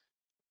saying,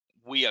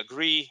 we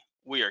agree,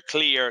 we are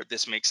clear,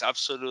 this makes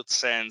absolute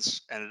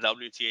sense, and the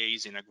WTA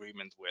is in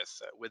agreement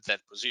with that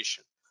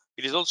position.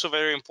 It is also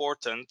very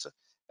important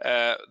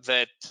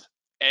that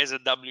as a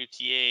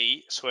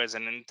WTA, so as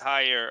an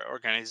entire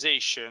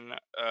organization,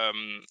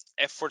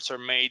 efforts are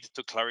made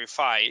to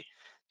clarify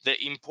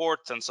the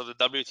importance of the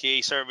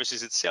WTA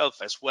services itself,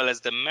 as well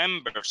as the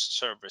members'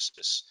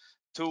 services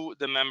to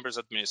the members'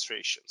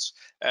 administrations.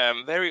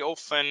 Very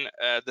often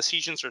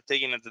decisions are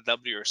taken at the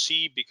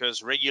WRC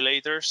because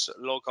regulators,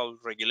 local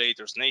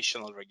regulators,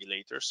 national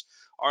regulators,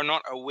 are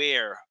not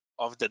aware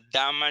of the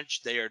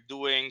damage they are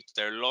doing to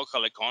their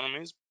local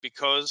economies,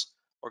 because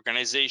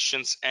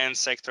organizations and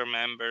sector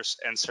members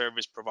and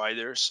service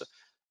providers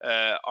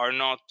are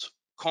not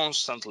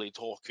constantly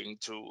talking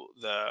to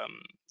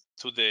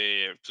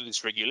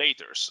these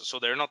regulators. So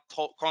they're not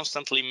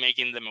constantly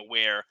making them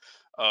aware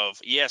of,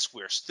 yes,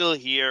 we're still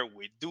here,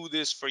 we do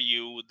this for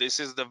you, this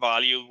is the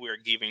value we're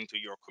giving to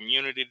your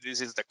community,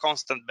 this is the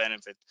constant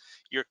benefit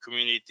your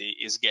community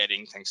is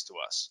getting thanks to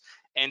us.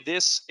 And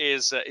this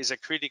is a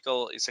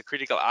critical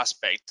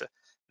aspect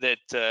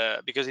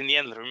that because in the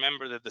end,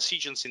 remember, the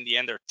decisions in the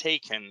end are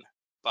taken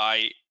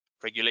by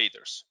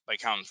regulators, by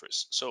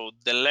countries. So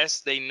the less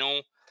they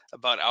know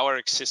about our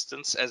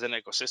existence as an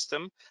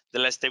ecosystem, the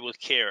less they will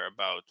care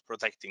about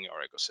protecting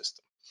our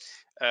ecosystem.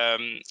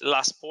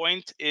 Last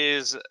point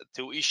is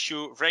to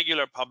issue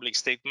regular public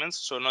statements,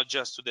 so not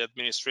just to the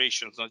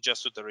administrations, not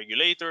just to the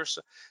regulators,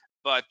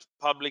 but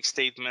public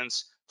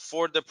statements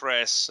for the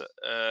press,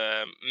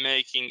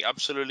 making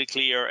absolutely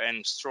clear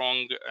and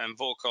strong and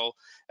vocal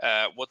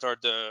what are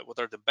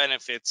the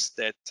benefits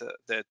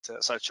that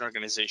such an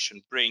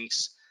organization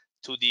brings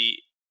to the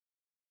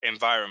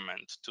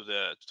environment, to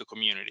the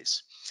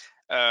communities.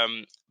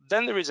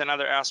 Then there is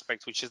another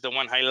aspect, which is the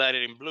one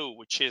highlighted in blue,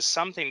 which is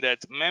something that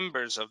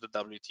members of the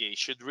WTA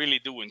should really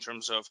do in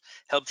terms of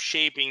help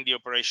shaping the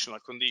operational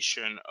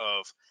condition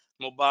of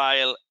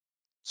mobile,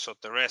 so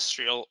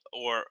terrestrial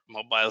or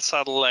mobile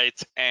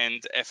satellite,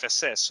 and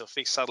FSS, so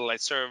fixed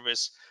satellite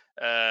service,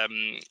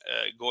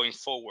 going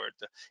forward.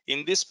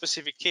 In this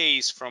specific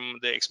case, from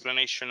the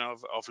explanation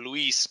of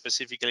Luis,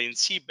 specifically in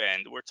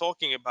C-band, we're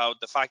talking about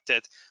the fact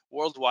that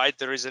worldwide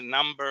there is a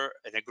number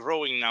and a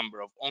growing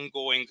number of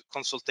ongoing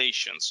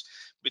consultations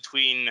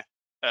between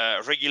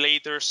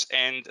regulators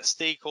and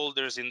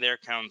stakeholders in their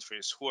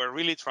countries who are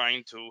really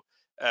trying to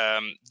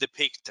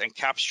depict and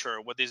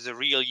capture what is the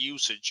real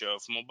usage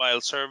of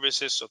mobile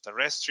services, so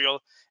terrestrial,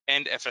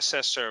 and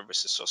FSS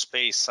services, so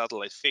space,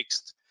 satellite,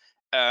 fixed.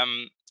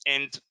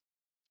 And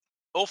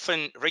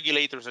often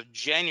regulators are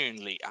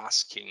genuinely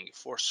asking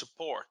for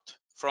support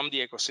from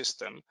the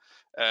ecosystem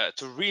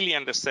to really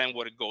understand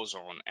what goes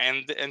on.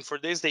 And for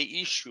this, they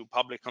issue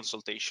public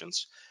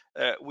consultations.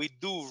 We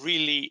do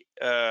really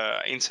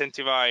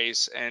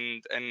incentivize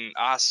and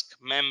ask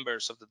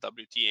members of the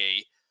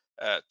WTA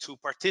to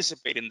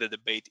participate in the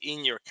debate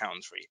in your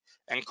country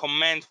and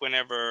comment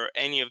whenever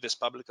any of this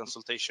public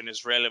consultation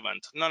is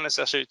relevant, not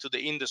necessarily to the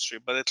industry,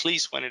 but at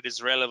least when it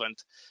is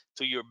relevant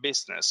to your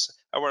business.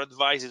 Our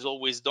advice is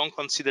always don't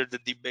consider the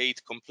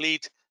debate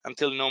complete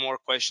until no more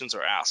questions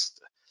are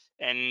asked.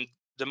 And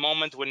the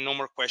moment when no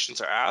more questions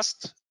are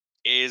asked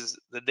is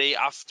the day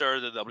after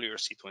the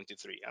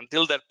WRC-2023.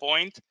 Until that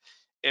point,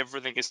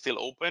 everything is still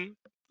open.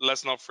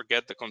 Let's not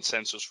forget the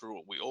consensus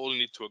rule. We all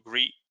need to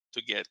agree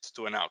to get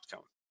to an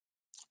outcome.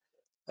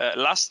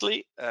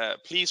 Lastly,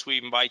 please, we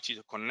invite you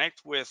to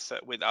connect with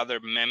other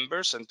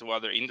members and to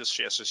other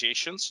industry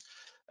associations,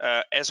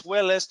 as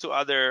well as to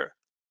other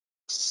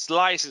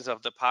slices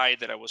of the pie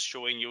that I was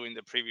showing you in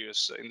the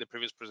previous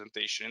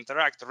presentation.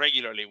 Interact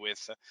regularly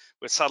with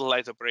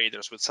satellite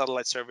operators, with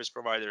satellite service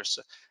providers,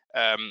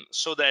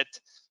 so that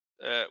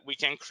we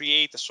can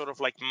create a sort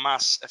of like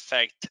mass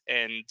effect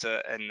and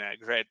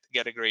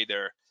get a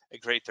greater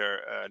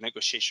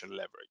negotiation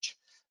leverage.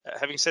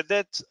 Having said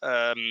that,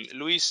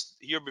 Luis,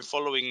 you've been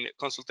following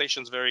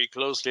consultations very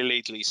closely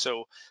lately,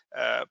 so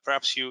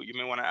perhaps you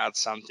may want to add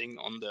something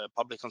on the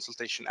public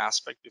consultation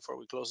aspect before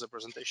we close the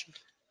presentation.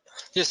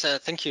 Yes,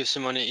 thank you,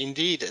 Simone.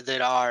 Indeed,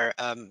 there are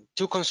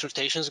two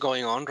consultations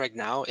going on right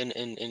now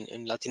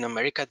in Latin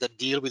America that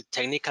deal with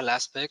technical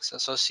aspects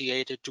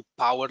associated to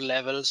power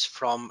levels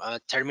from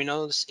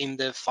terminals in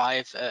the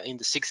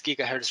 6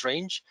 gigahertz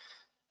range.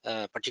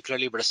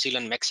 particularly Brazil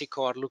and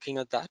Mexico are looking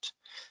at that.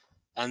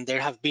 And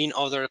there have been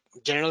other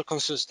general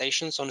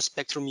consultations on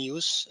spectrum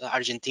use.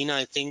 Argentina,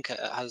 I think,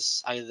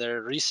 has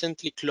either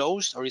recently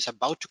closed or is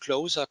about to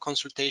close a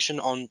consultation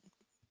on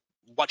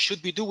what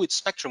should we do with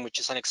spectrum, which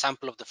is an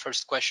example of the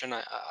first question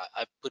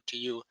I put to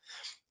you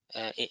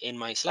in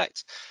my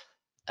slides.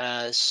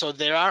 So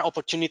there are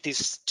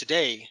opportunities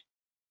today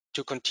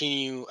to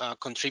continue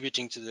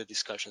contributing to the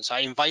discussion. So I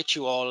invite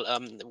you all,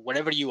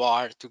 wherever you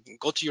are, to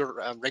go to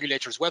your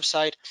regulator's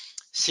website,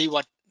 see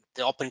what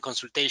the open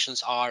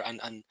consultations are,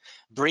 and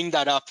bring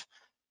that up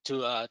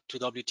to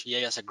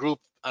WTA as a group,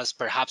 as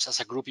perhaps as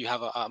a group you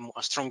have a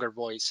stronger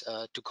voice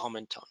to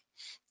comment on.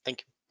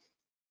 Thank you.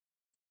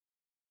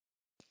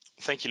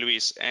 Thank you,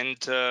 Luis. And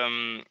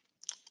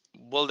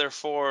well,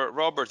 therefore,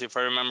 Robert, if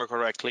I remember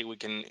correctly, we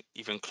can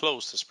even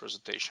close this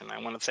presentation. I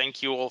want to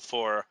thank you all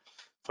for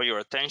your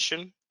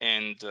attention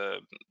and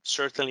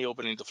certainly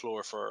opening the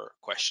floor for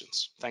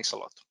questions. Thanks a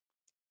lot.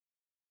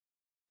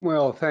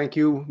 Well, thank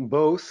you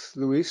both,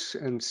 Luis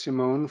and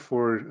Simone,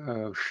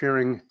 for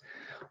sharing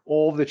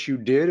all that you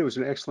did. It was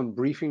an excellent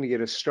briefing to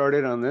get us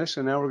started on this.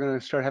 And now we're going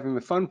to start having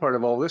the fun part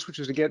of all this, which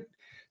is to get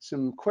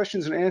some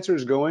questions and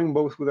answers going,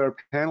 both with our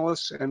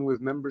panelists and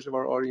with members of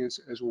our audience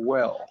as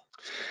well.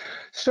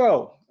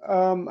 So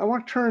I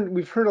want to turn,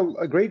 we've heard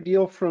a great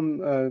deal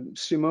from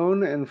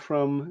Simone and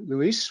from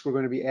Luis. We're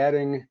going to be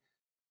adding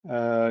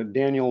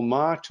Daniel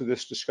Ma to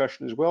this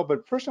discussion as well.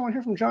 But first I want to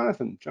hear from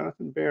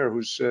Jonathan Baer,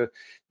 who's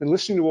been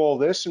listening to all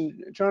this.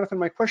 And Jonathan,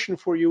 my question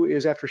for you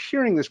is, after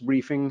hearing this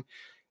briefing,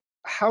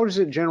 how does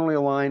it generally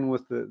align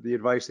with the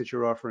advice that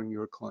you're offering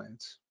your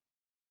clients?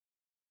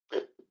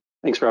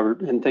 Thanks,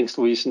 Robert, and thanks,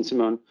 Luis and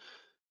Simone.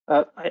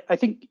 I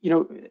think,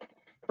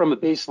 from a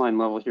baseline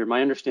level here,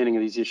 my understanding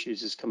of these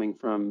issues is coming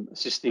from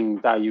assisting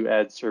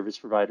value-add service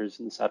providers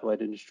in the satellite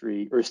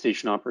industry, earth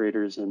station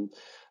operators, and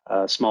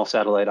small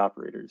satellite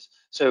operators.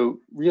 So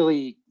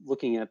really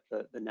looking at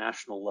the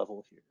national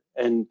level here.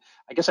 And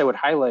I guess I would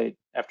highlight,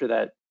 after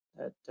that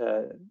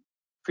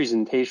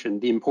presentation,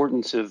 the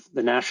importance of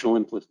the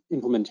national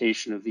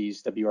implementation of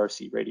these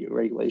WRC radio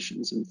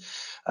regulations, and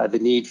the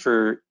need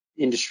for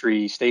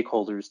industry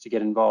stakeholders to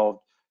get involved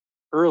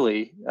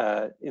early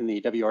in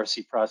the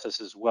WRC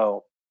process as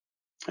well.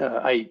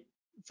 I,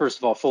 first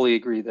of all, fully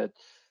agree that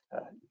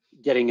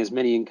getting as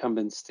many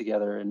incumbents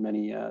together and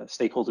many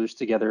stakeholders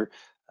together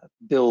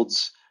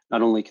builds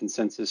not only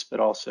consensus, but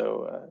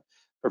also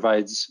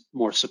provides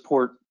more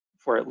support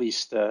for at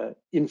least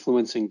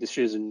influencing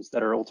decisions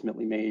that are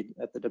ultimately made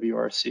at the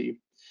WRC.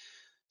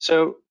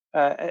 So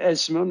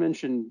as Simone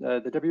mentioned,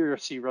 the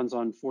WRC runs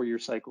on 4-year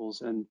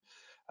cycles, and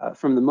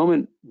from the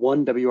moment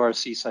one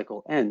WRC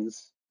cycle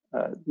ends,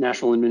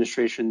 national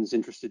administrations,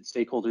 interested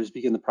stakeholders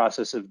begin the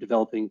process of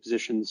developing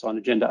positions on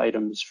agenda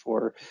items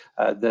for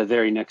the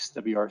very next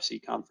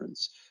WRC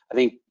conference. I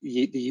think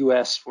the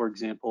US, for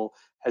example,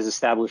 has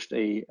established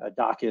a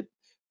docket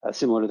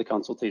similar to the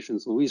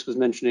consultations Luis was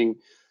mentioning,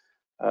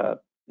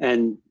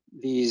 and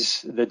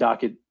the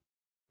docket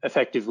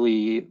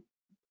effectively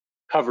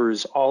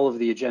covers all of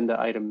the agenda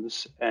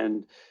items,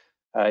 and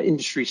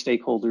industry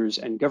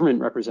stakeholders and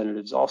government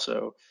representatives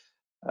also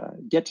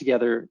get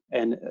together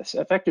and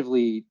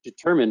effectively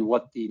determine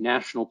what the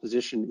national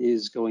position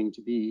is going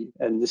to be.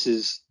 And this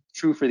is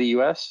true for the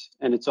US,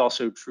 and it's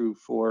also true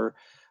for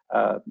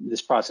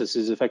this process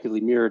is effectively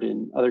mirrored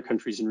in other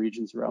countries and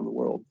regions around the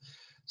world.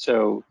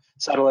 So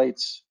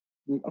satellites,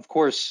 of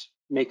course,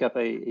 make up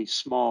a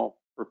small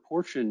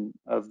proportion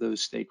of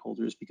those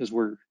stakeholders, because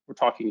we're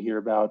talking here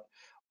about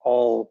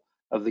all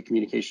of the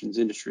communications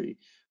industry.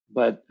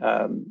 But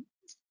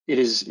it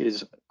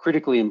is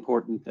critically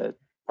important that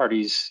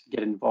parties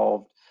get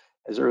involved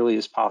as early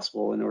as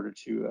possible in order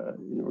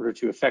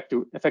to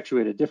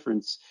effectuate a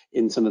difference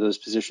in some of those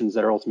positions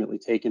that are ultimately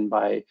taken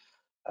by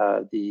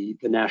the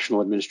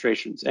national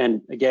administrations.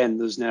 And again,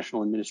 those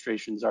national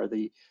administrations are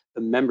the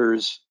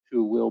members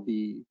who will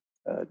be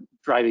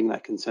driving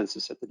that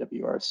consensus at the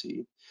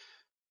WRC.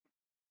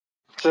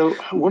 So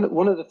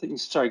one of the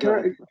things, sorry, go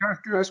ahead.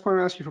 I just want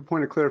to ask you for a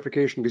point of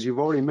clarification, because you've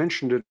already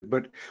mentioned it,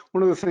 but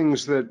one of the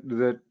things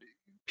that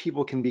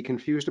people can be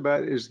confused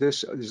about is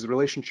the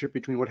relationship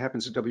between what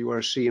happens at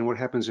WRC and what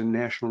happens in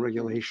national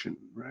regulation,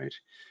 right?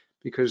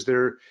 Because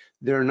they're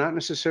not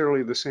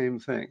necessarily the same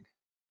thing.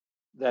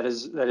 That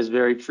is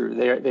very true.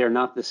 They are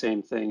not the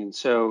same thing, and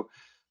so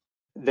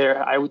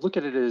I would look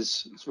at it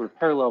as sort of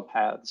parallel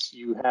paths.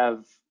 You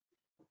have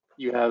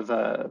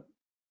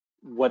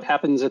what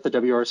happens at the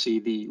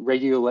WRC, the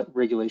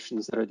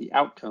regulations that are the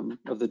outcome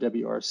of the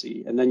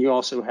WRC, and then you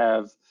also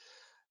have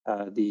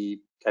the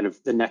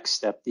next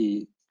step,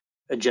 the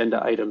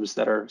agenda items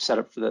that are set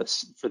up for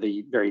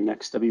the very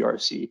next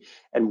WRC.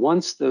 And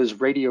once those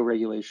radio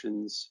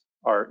regulations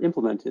are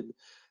implemented,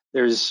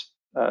 there's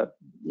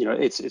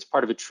it's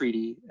part of a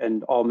treaty,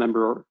 and all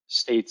member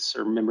states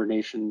or member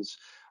nations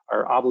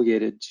are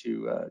obligated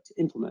to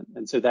implement.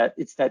 And so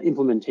it's that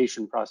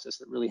implementation process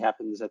that really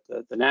happens at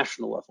the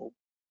national level.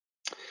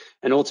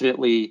 And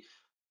ultimately,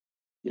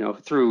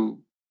 through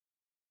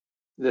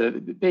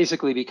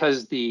basically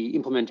because the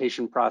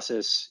implementation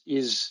process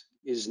is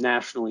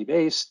nationally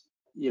based,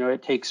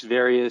 it takes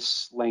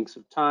various lengths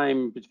of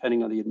time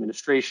depending on the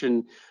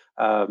administration.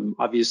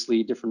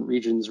 Obviously, different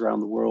regions around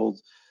the world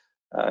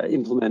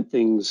implement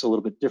things a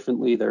little bit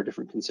differently. There are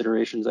different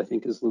considerations, I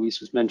think, as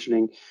Luis was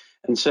mentioning.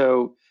 And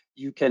so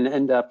you can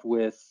end up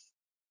with,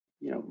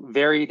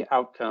 varied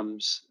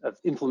outcomes of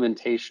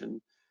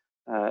implementation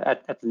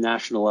at the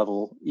national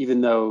level,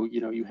 even though,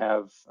 you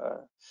have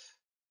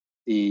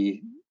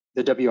the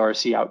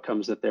WRC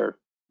outcomes that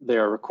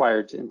they're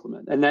required to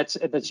implement. And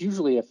that's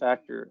usually a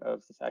factor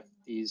of the fact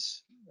that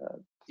these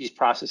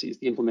processes,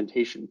 the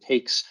implementation,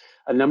 takes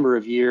a number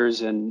of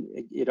years, and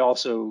it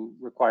also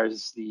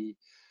requires the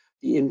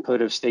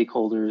input of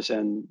stakeholders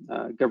and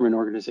government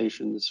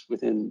organizations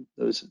within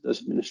those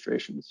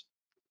administrations.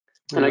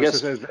 And I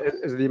guess, as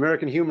the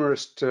American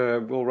humorist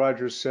Will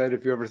Rogers said,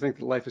 if you ever think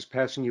that life is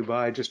passing you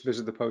by, just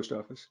visit the post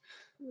office.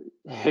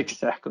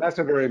 Exactly. That's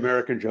a very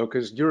American joke,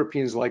 because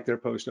Europeans like their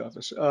post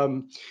office.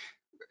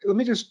 Let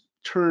me just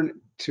turn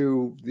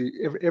to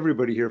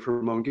everybody here for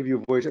a moment, give you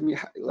a voice. I mean,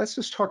 let's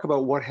just talk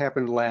about what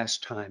happened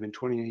last time in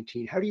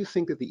 2019. How do you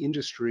think that the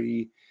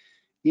industry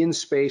in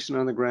space and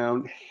on the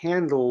ground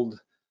handled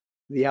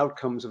the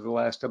outcomes of the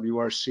last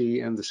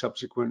WRC and the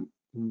subsequent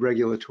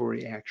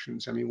regulatory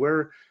actions? I mean,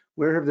 where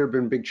have there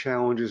been big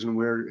challenges, and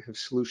where have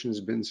solutions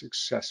been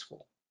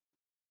successful?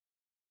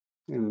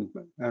 And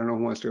I don't know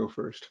who wants to go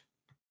first.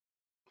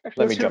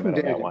 Actually, Let me jump in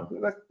on that one.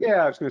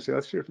 Yeah, I was going to say,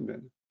 let's hear from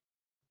Daniel.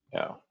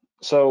 Yeah.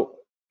 So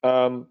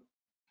the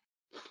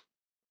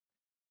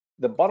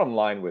bottom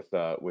line with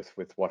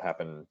what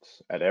happened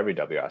at every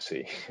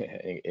WRC,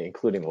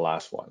 including the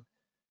last one,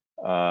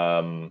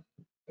 from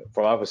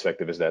our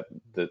perspective, is that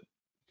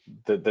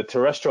the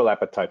terrestrial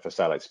appetite for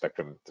satellite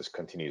spectrum just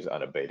continues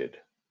unabated,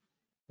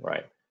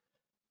 right?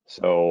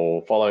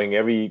 So following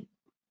every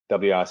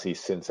WRC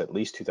since at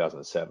least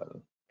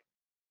 2007,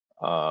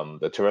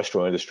 the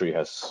terrestrial industry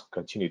has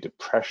continued to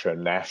pressure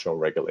national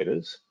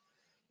regulators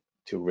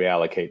to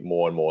reallocate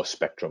more and more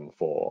spectrum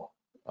for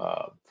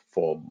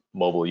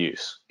mobile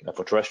use,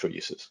 for terrestrial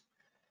uses.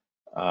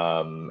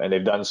 And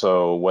they've done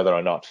so whether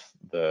or not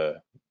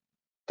the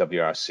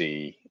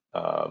WRC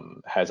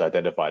has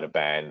identified a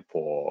band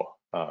for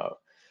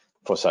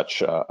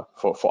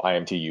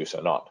IMT use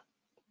or not.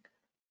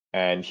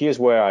 And here's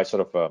where I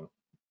sort of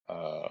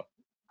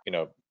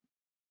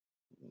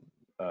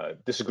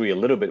disagree a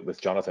little bit with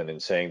Jonathan in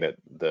saying that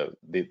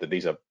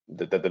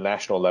the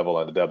national level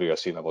and the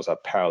WRC levels are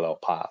parallel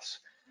paths,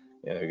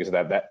 because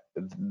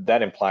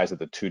that implies that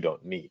the two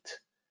don't meet.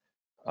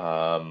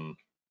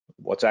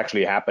 What's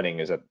actually happening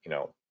is that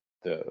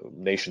the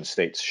nation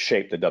states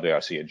shape the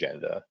WRC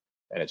agenda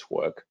and its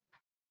work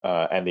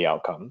and the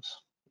outcomes,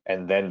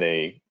 and then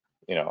they,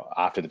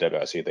 after the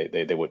WRC,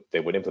 they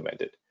would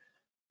implement it.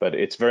 But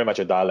it's very much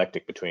a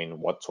dialectic between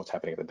what's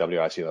happening at the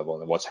WRC level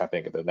and what's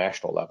happening at the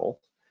national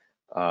level.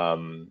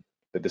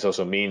 But this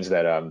also means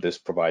that this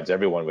provides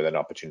everyone with an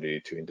opportunity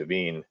to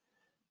intervene,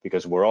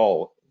 because we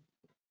all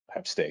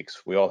have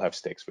stakes. We all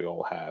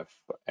have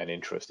an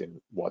interest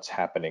in what's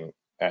happening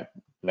at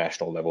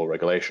national level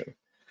regulation.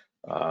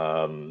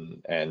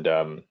 And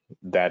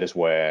that is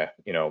where,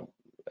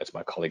 as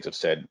my colleagues have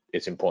said,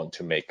 it's important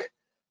to make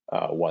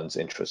one's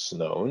interests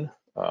known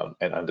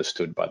and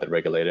understood by the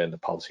regulator and the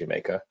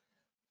policymaker,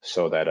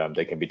 so that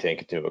they can be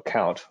taken into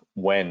account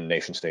when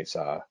nation states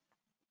are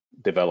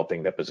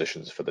developing their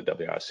positions for the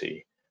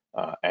WRC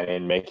and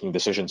in making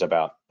decisions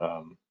about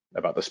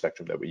the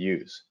spectrum that we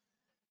use.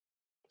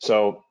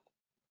 So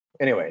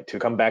anyway, to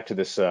come back to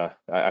this,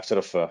 I've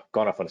sort of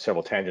gone off on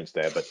several tangents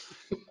there, but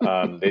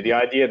the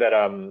idea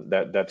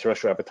that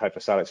terrestrial appetite for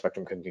satellite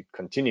spectrum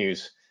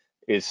continues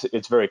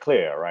it's very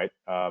clear, right?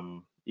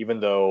 Even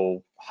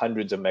though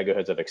hundreds of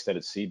megahertz of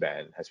extended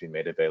C-band has been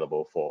made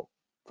available for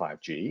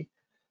 5G,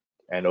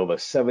 and over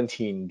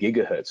 17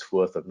 gigahertz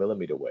worth of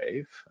millimeter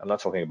wave, I'm not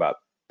talking about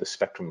the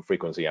spectrum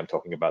frequency, I'm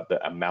talking about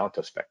the amount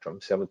of spectrum,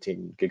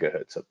 17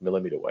 gigahertz of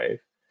millimeter wave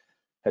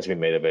has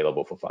been made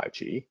available for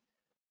 5G.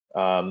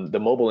 The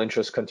mobile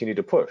interests continue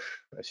to push,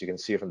 as you can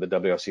see from the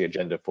WRC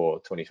agenda for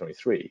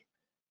 2023.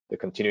 They're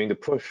continuing to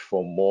push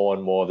for more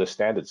and more of the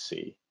standard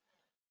C.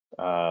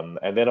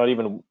 And they're not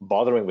even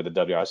bothering with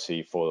the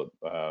WRC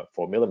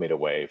for millimeter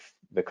wave.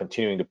 They're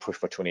continuing to push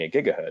for 28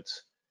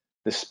 gigahertz,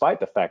 despite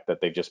the fact that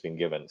they've just been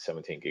given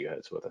 17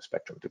 gigahertz worth of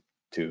spectrum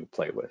to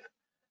play with.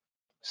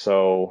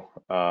 So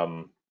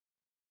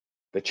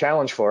the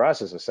challenge for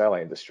us as a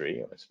satellite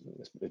industry, as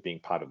being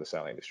part of the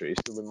satellite industry, is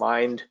to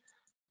remind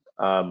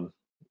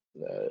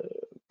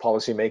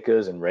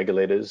policymakers and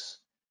regulators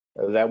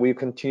that we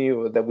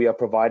are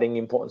providing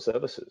important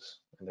services,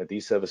 and that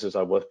these services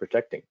are worth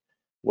protecting,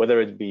 whether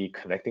it be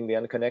connecting the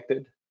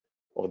unconnected,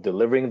 or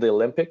delivering the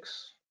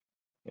Olympics,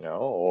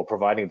 or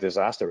providing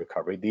disaster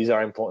recovery. These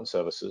are important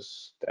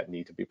services that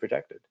need to be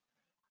protected,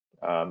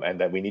 and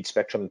that we need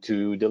spectrum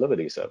to deliver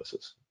these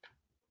services.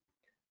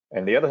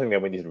 And the other thing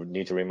that we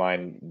need to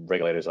remind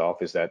regulators of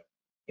is that,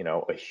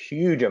 a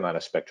huge amount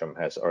of spectrum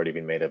has already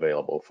been made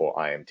available for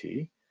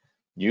IMT,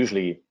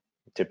 usually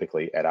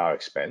typically at our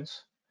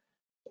expense.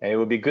 And it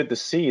would be good to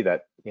see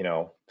that, you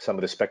know, some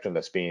of the spectrum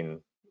that's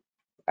being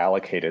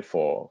allocated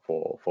for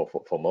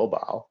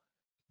mobile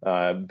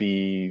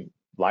be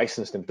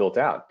licensed and built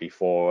out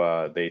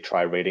before they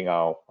try rating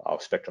our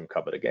spectrum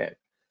covered again.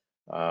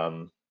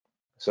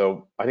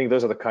 So I think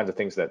those are the kinds of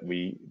things that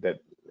we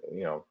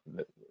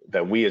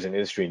as an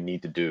industry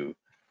need to do.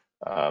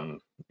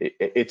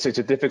 It's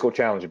a difficult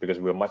challenge because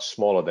we're much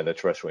smaller than the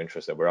terrestrial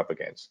interests that we're up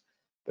against.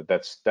 But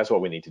that's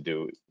what we need to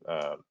do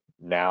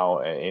now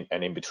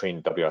and in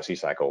between WRC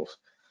cycles,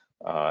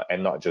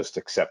 and not just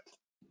accept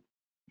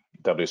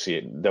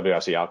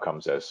WRC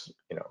outcomes as,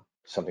 you know,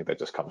 something that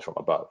just comes from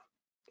above.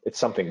 It's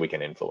something we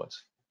can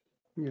influence.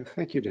 Yeah,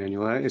 thank you,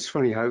 Daniel. It's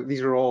funny how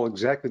these are all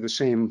exactly the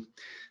same.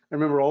 I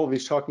remember all of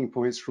these talking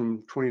points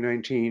from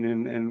 2019,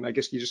 and I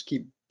guess you just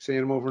keep saying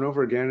them over and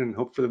over again and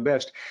hope for the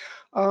best.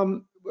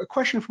 A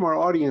question from our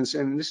audience,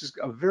 and this is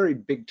a very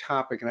big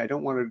topic, and I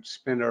don't want to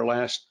spend our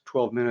last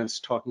 12 minutes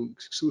talking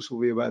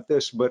exclusively about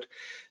this, but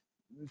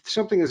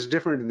something that's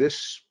different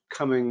this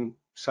coming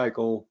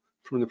cycle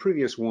from the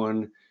previous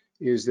one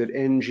is that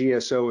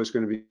NGSO is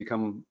going to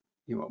become,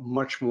 you know,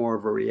 much more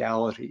of a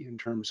reality in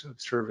terms of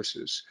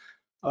services.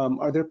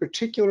 Are there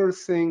particular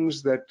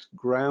things that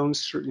ground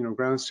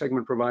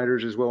segment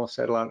providers as well as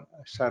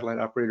satellite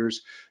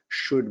operators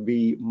should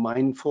be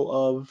mindful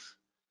of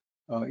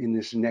in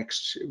this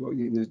next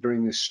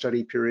during this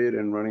study period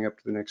and running up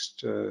to the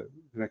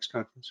next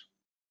conference?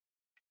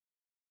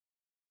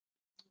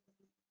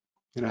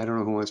 And I don't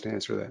know who wants to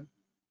answer that.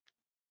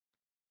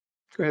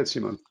 Go ahead,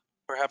 Simon.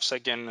 Perhaps I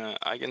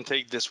can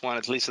take this one,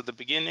 at least at the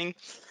beginning.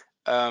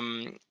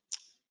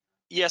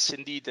 Yes,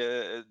 indeed,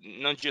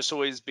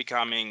 non-GSO is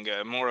becoming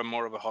more and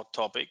more of a hot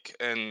topic,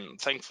 and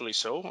thankfully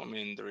so. I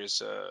mean, there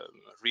is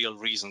real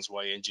reasons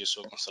why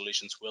NGSO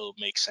constellations will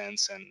make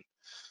sense, and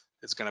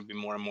it's going to be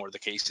more and more the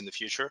case in the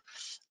future.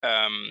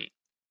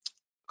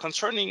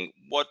 Concerning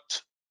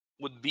what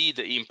would be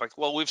the impact,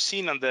 well, we've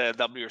seen on the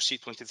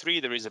WRC-2023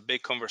 there is a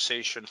big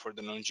conversation for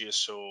the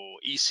non-GSO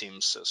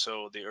eSIMs,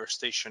 so the Earth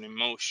Station in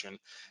Motion,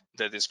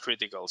 that is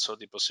critical. So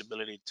the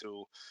possibility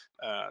to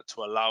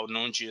allow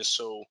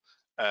non-GSO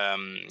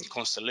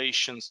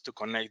constellations to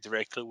connect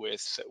directly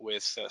with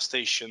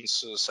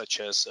stations such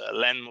as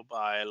land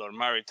mobile or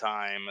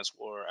maritime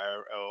or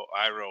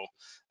aero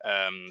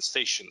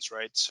stations,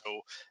 right? So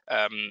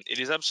it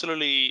is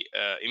absolutely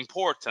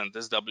important,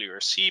 this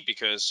WRC,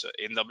 because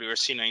in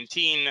WRC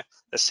 19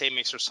 the same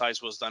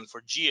exercise was done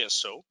for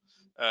GSO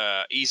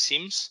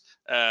eSIMs,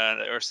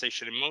 Earth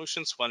Station in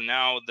Motions, while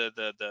now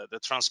the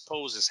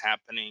transpose is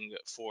happening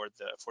for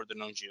the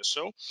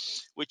non-GSO,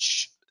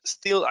 which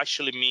still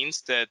actually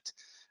means that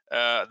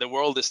the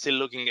world is still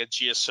looking at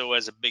GSO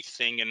as a big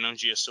thing and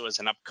non-GSO as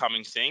an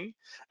upcoming thing,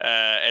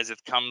 as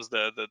it comes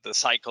the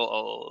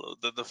cycle,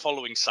 the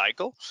following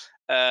cycle.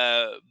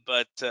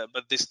 But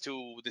these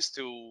two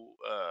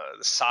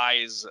the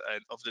size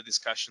of the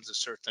discussions is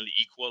certainly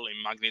equal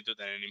in magnitude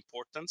and in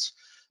importance.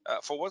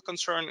 For what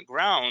concern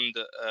ground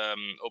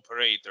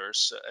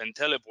operators and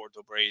teleport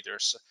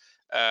operators,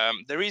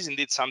 there is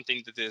indeed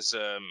something that is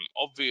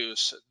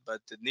obvious,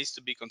 but it needs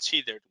to be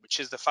considered, which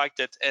is the fact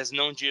that as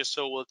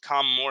non-GSO will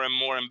come more and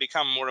more and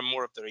become more and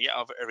more of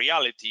a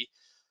reality,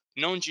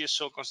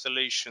 non-GSO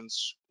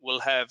constellations will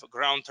have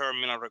ground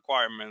terminal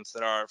requirements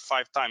that are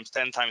 5 times,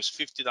 10 times,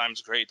 50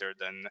 times greater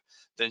than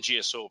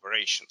GSO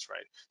operations,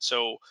 right?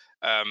 So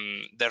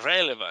the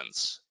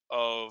relevance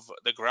of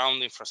the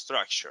ground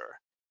infrastructure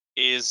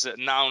is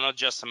now not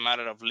just a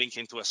matter of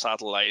linking to a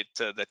satellite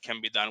that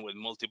can be done with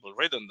multiple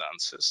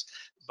redundancies,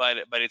 but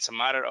it's a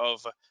matter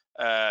of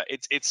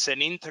it's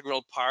an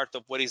integral part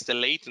of what is the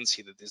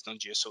latency that these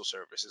non-GSO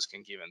services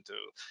can give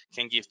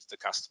to the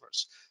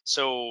customers.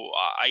 So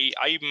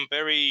I'm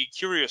very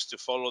curious to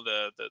follow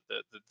the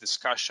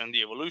discussion,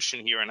 the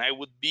evolution here, and I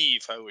would be,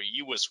 if I were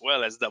you as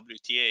well as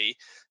WTA,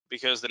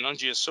 because the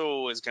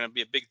non-GSO is going to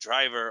be a big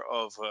driver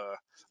of,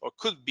 or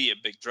could be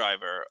a big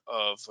driver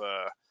of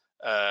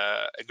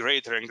a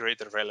greater and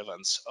greater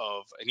relevance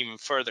of, and even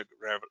further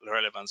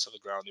relevance of the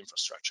ground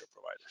infrastructure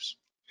providers.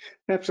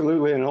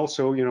 Absolutely, and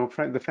also, you know,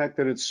 the fact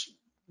that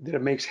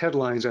it makes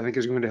headlines, I think,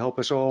 is going to help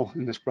us all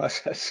in this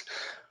process.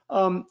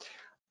 I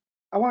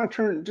want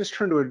to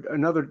turn to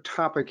another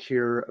topic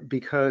here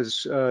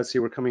because let's see,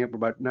 we're coming up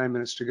about 9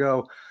 minutes to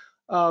go.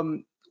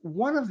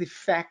 One of the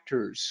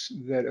factors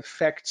that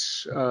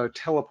affects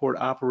teleport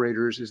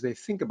operators as they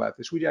think about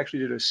this, we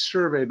actually did a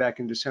survey back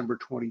in December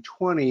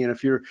 2020, and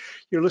if you're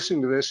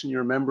listening to this and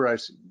you're a member, I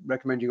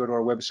recommend you go to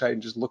our website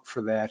and just look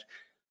for that.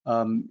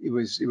 It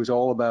was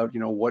all about, you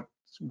know, what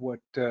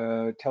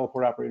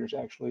teleport operators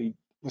actually,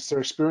 what's their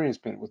experience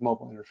been with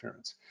mobile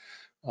interference,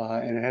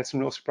 and it had some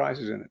real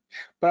surprises in it.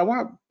 But I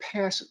want to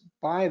pass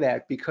by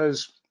that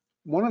because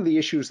one of the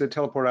issues that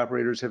teleport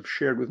operators have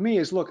shared with me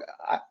is, look,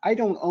 I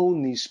don't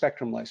own these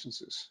spectrum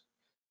licenses.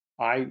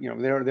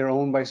 They're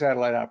owned by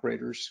satellite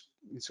operators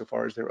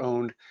insofar as they're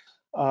owned,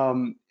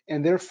 and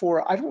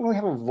therefore I don't really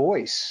have a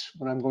voice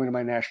when I'm going to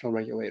my national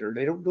regulator.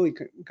 They don't really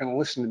kind of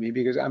listen to me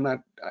because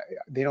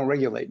they don't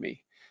regulate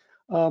me.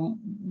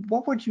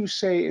 What would you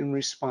say in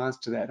response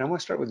to that? And I want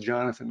to start with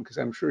Jonathan, because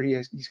I'm sure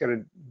he's got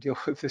to deal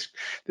with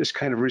this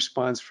kind of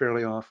response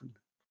fairly often.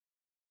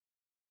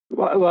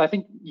 Well, I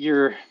think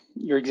you're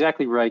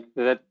exactly right.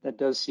 That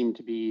does seem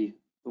to be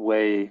the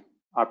way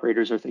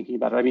operators are thinking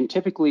about it. I mean,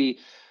 typically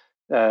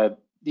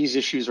these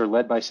issues are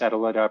led by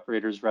satellite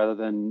operators rather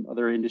than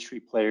other industry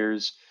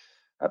players,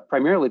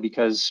 primarily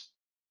because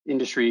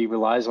industry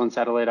relies on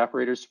satellite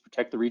operators to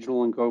protect the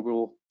regional and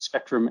global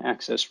spectrum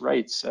access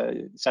rights.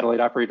 Satellite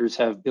operators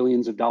have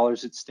billions of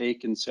dollars at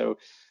stake, and so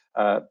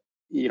I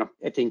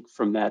think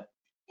from that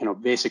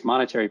basic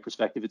monetary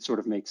perspective, it sort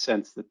of makes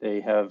sense that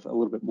they have a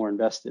little bit more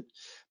invested.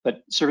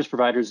 But service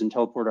providers and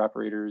teleport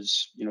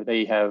operators,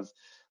 they have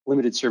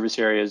limited service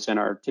areas and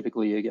are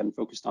typically, again,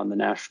 focused on the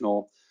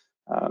national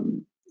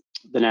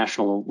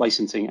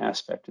licensing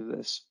aspect of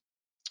this.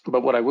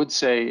 But what I would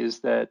say is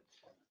that,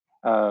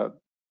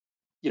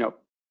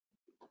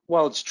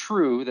 while it's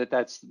true that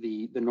that's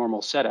the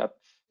normal setup,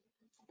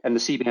 and the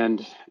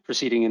C-band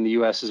proceeding in the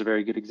U.S. is a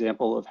very good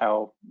example of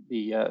how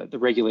the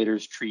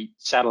regulators treat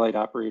satellite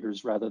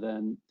operators rather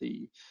than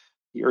the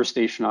Earth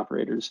station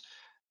operators.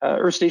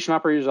 Earth station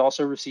operators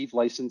also receive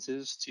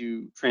licenses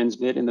to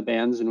transmit in the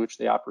bands in which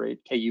they operate,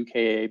 KU,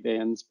 KA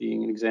bands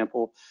being an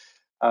example.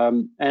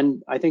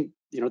 And I think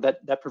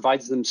that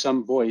provides them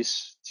some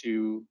voice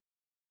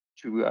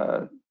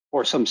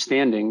or some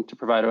standing to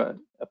provide a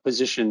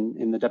position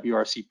in the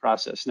WRC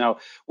process. Now,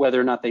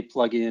 whether or not they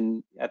plug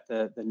in at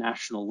the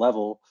national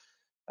level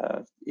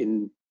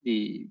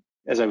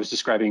as I was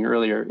describing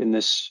earlier, in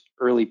this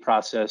early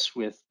process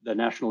with the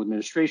national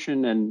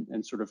administration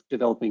and sort of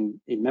developing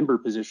a member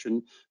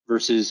position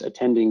versus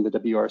attending the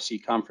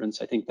WRC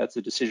conference, I think that's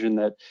a decision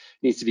that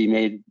needs to be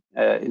made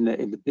in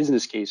the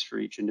business case for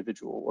each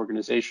individual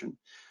organization.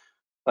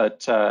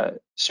 But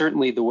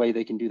certainly the way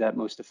they can do that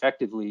most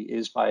effectively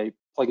is by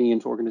plugging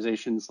into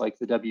organizations like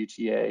the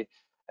WTA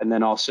and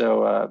then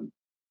also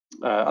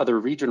other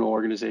regional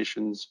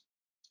organizations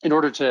in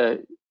order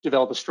to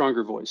develop a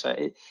stronger voice.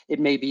 It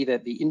may be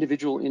that the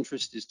individual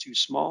interest is too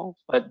small,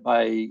 but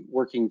by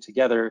working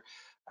together,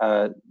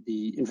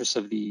 the interests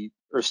of the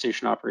Earth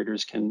station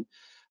operators can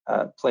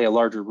play a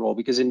larger role.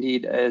 Because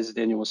indeed, as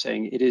Daniel was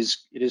saying, it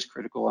is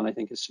critical, and I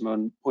think as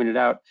Simone pointed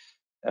out,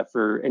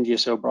 for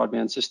NGSO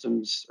broadband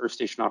systems, Earth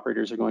station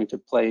operators are going to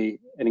play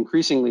an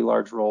increasingly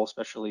large role,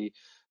 especially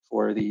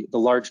for the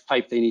large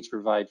pipe they need to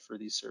provide for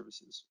these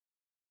services.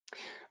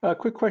 A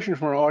quick question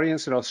from our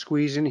audience that I'll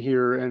squeeze in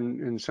here,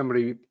 and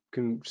somebody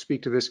can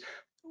speak to this.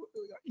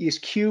 Are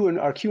Q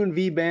and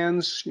V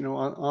bands,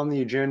 on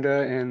the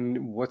agenda,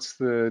 and what's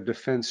the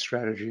defense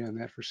strategy on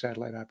that for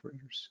satellite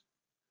operators?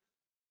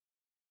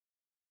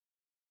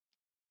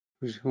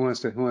 Who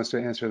wants to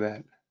answer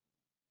that?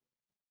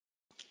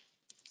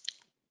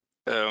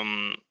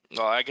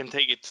 Well, I can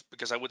take it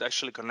because I would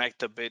actually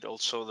connect a bit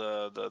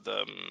also to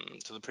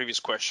the previous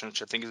question,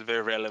 which I think is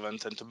very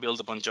relevant, and to build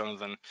upon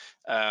Jonathan's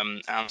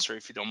answer,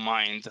 if you don't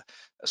mind.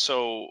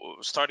 So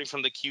starting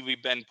from the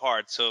QV band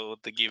part, so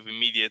to give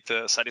immediate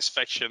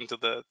satisfaction to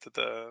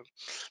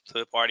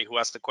the party who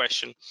asked the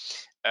question.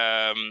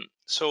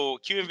 So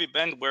QMV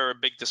band were a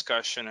big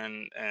discussion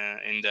and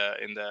in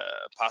the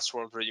past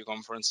World Radio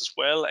Conference as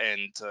well,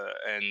 and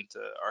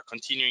are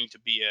continuing to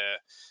be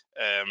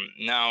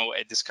now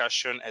a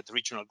discussion at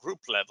regional group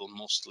level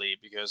mostly,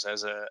 because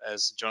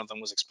as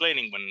Jonathan was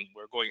explaining, when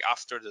we're going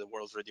after the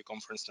World Radio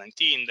Conference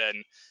 19,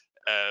 then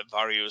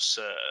various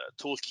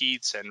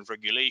toolkits and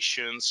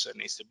regulations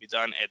needs to be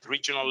done at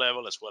regional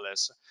level as well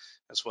as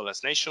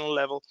national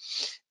level.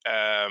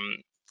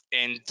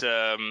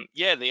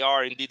 Yeah, they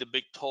are indeed a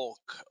big talk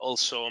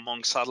also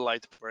among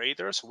satellite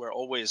operators. We're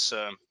always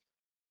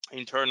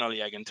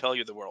internally, I can tell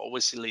you that we're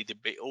always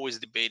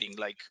debating,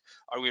 like,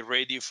 are we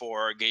ready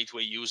for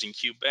gateway using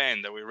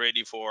Q-band? Are we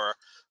ready for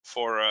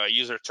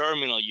user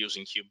terminal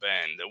using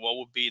Q-band? What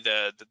would be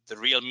the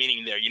real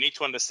meaning there? You need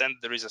to understand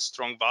there is a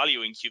strong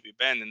value in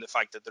QB-band and the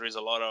fact that there is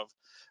a lot of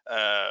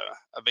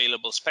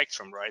available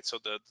spectrum, right? So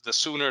the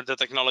sooner the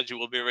technology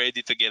will be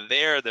ready to get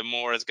there, the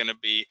more it's going to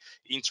be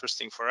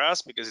interesting for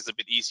us, because it's a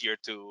bit easier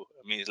to,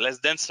 it's less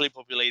densely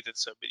populated,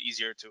 so a bit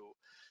easier to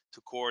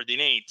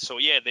coordinate. So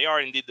yeah, they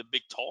are indeed the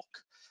big talk.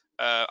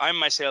 I'm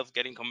myself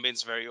getting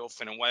convinced very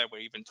often on why we're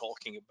even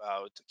talking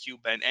about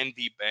Q-band and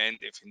V-band,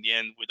 if in the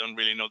end we don't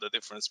really know the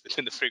difference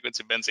between the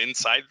frequency bands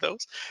inside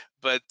those.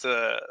 But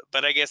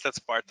I guess that's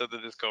part of the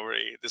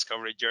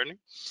discovery journey.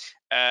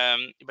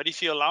 But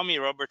if you allow me,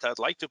 Robert, I'd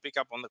like to pick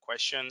up on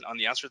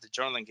the answer that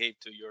Jonathan gave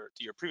to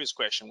your previous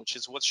question, which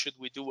is what should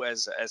we do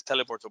as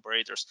teleport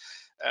operators?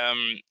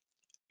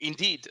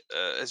 Indeed,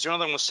 as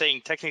Jonathan was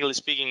saying, technically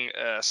speaking,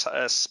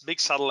 big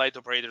satellite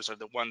operators are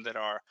the ones that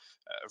are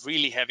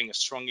really having a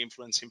strong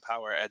influencing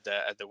power at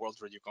the World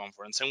Radio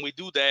Conference, and we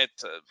do that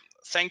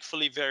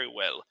thankfully very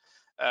well.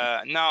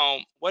 Now,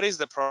 what is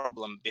the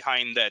problem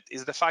behind that?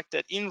 Is the fact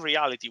that in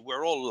reality,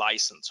 we're all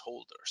license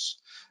holders.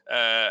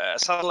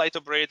 Satellite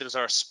operators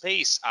are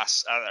space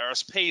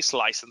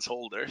license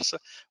holders,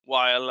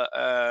 while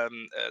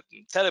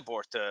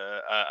teleport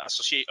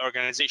associate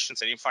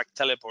organizations and in fact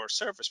teleport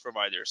service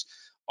providers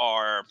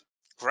are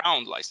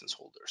ground license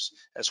holders,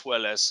 as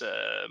well as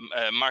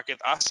market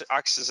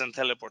access and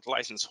teleport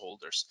license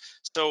holders.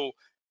 So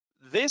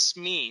this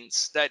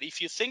means that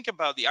if you think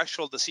about the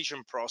actual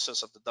decision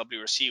process of the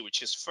WRC,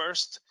 which is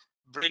first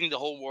bring the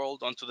whole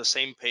world onto the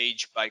same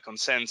page by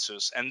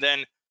consensus, and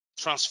then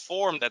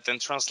transform that and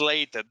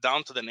translate that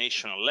down to the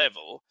national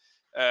level,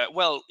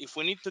 well, if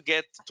we need to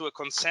get to a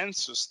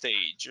consensus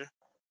stage,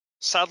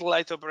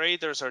 satellite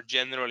operators are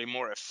generally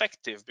more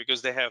effective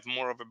because they have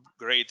more of a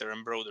greater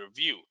and broader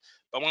view.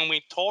 But when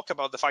we talk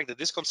about the fact that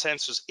this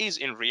consensus is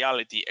in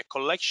reality a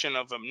collection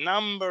of a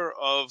number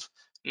of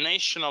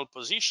national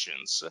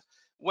positions,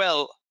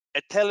 well,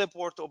 a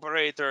teleport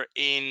operator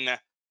in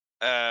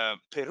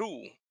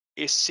Peru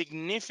is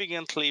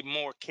significantly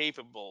more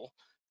capable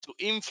to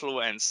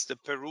influence the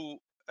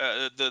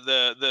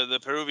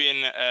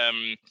Peruvian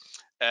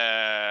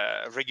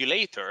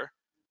regulator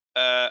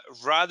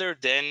rather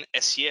than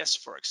SES,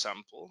 for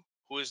example,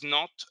 who is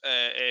not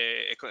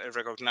a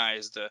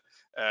recognized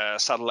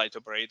satellite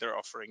operator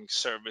offering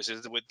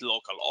services with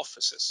local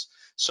offices.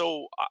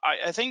 So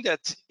I think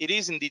that it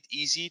is indeed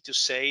easy to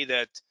say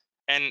that,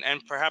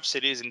 and perhaps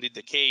it is indeed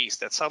the case,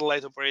 that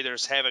satellite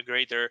operators have a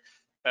greater,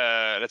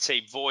 let's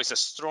say, voice, a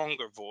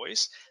stronger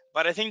voice.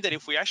 But I think that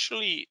if we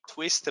actually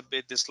twist a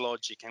bit this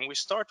logic and we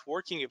start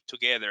working it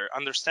together,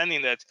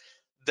 understanding that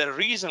the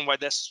reason why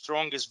their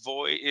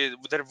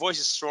voice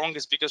is strong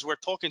is because we're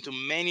talking to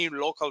many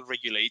local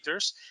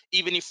regulators,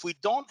 even if we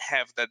don't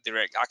have that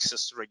direct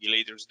access to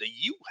regulators that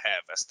you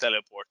have as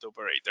teleport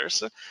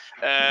operators.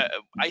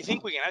 I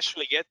think we can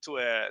actually get to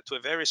a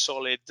very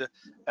solid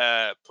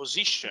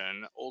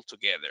position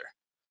altogether,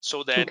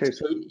 so that Okay,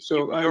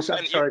 so I'm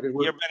sorry,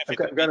 your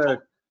benefit.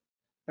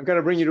 I've got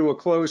to bring you to a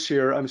close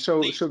here.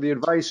 So the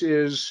advice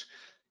is,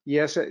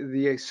 yes,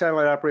 the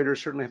satellite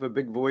operators certainly have a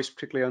big voice,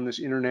 particularly on this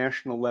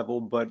international level,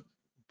 but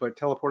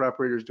teleport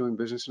operators doing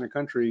business in a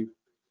country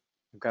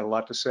have got a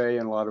lot to say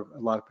and a lot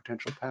of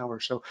potential power.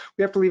 So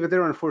we have to leave it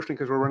there, unfortunately,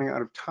 because we're running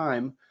out of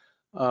time.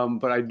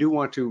 But I do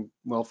want to,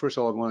 well, first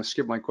of all, I want to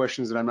skip my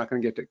questions that I'm not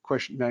going to get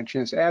a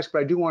chance to ask, but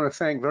I do want to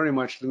thank very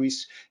much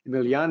Luis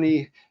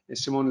Emiliani,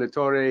 Simone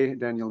Latore,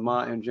 Daniel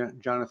Ma, and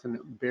Jonathan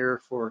Baer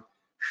for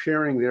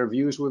sharing their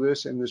views with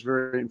us in this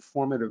very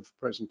informative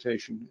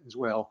presentation as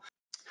well.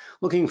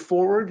 Looking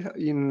forward,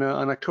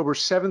 on October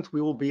 7th, we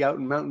will be out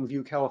in Mountain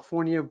View,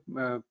 California,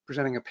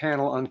 presenting a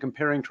panel on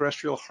comparing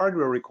terrestrial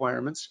hardware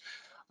requirements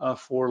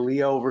for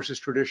LEO versus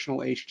traditional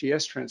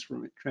HTS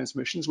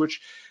transmissions,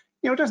 which,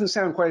 doesn't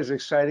sound quite as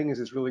exciting as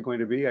it's really going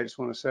to be, I just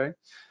want to say.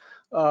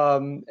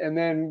 And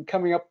then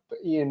coming up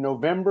in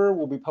November,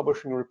 we'll be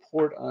publishing a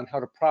report on how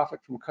to profit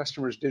from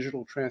customers'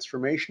 digital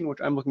transformation,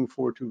 which I'm looking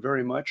forward to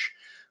very much.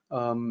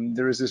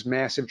 There is this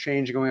massive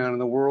change going on in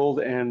the world,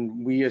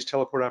 and we as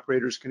teleport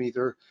operators can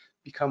either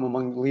become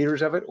among the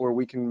leaders of it, or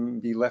we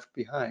can be left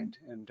behind.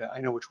 And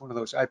I know which one of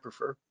those I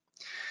prefer.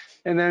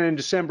 And then in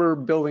December,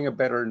 building a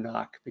better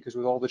NOC, because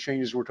with all the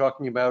changes we're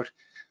talking about,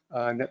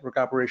 Network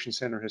Operations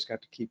Center has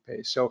got to keep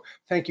pace. So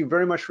thank you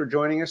very much for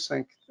joining us.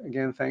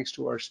 Thanks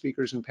to our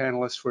speakers and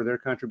panelists for their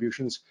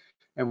contributions,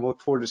 and we'll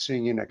look forward to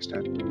seeing you next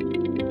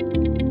time.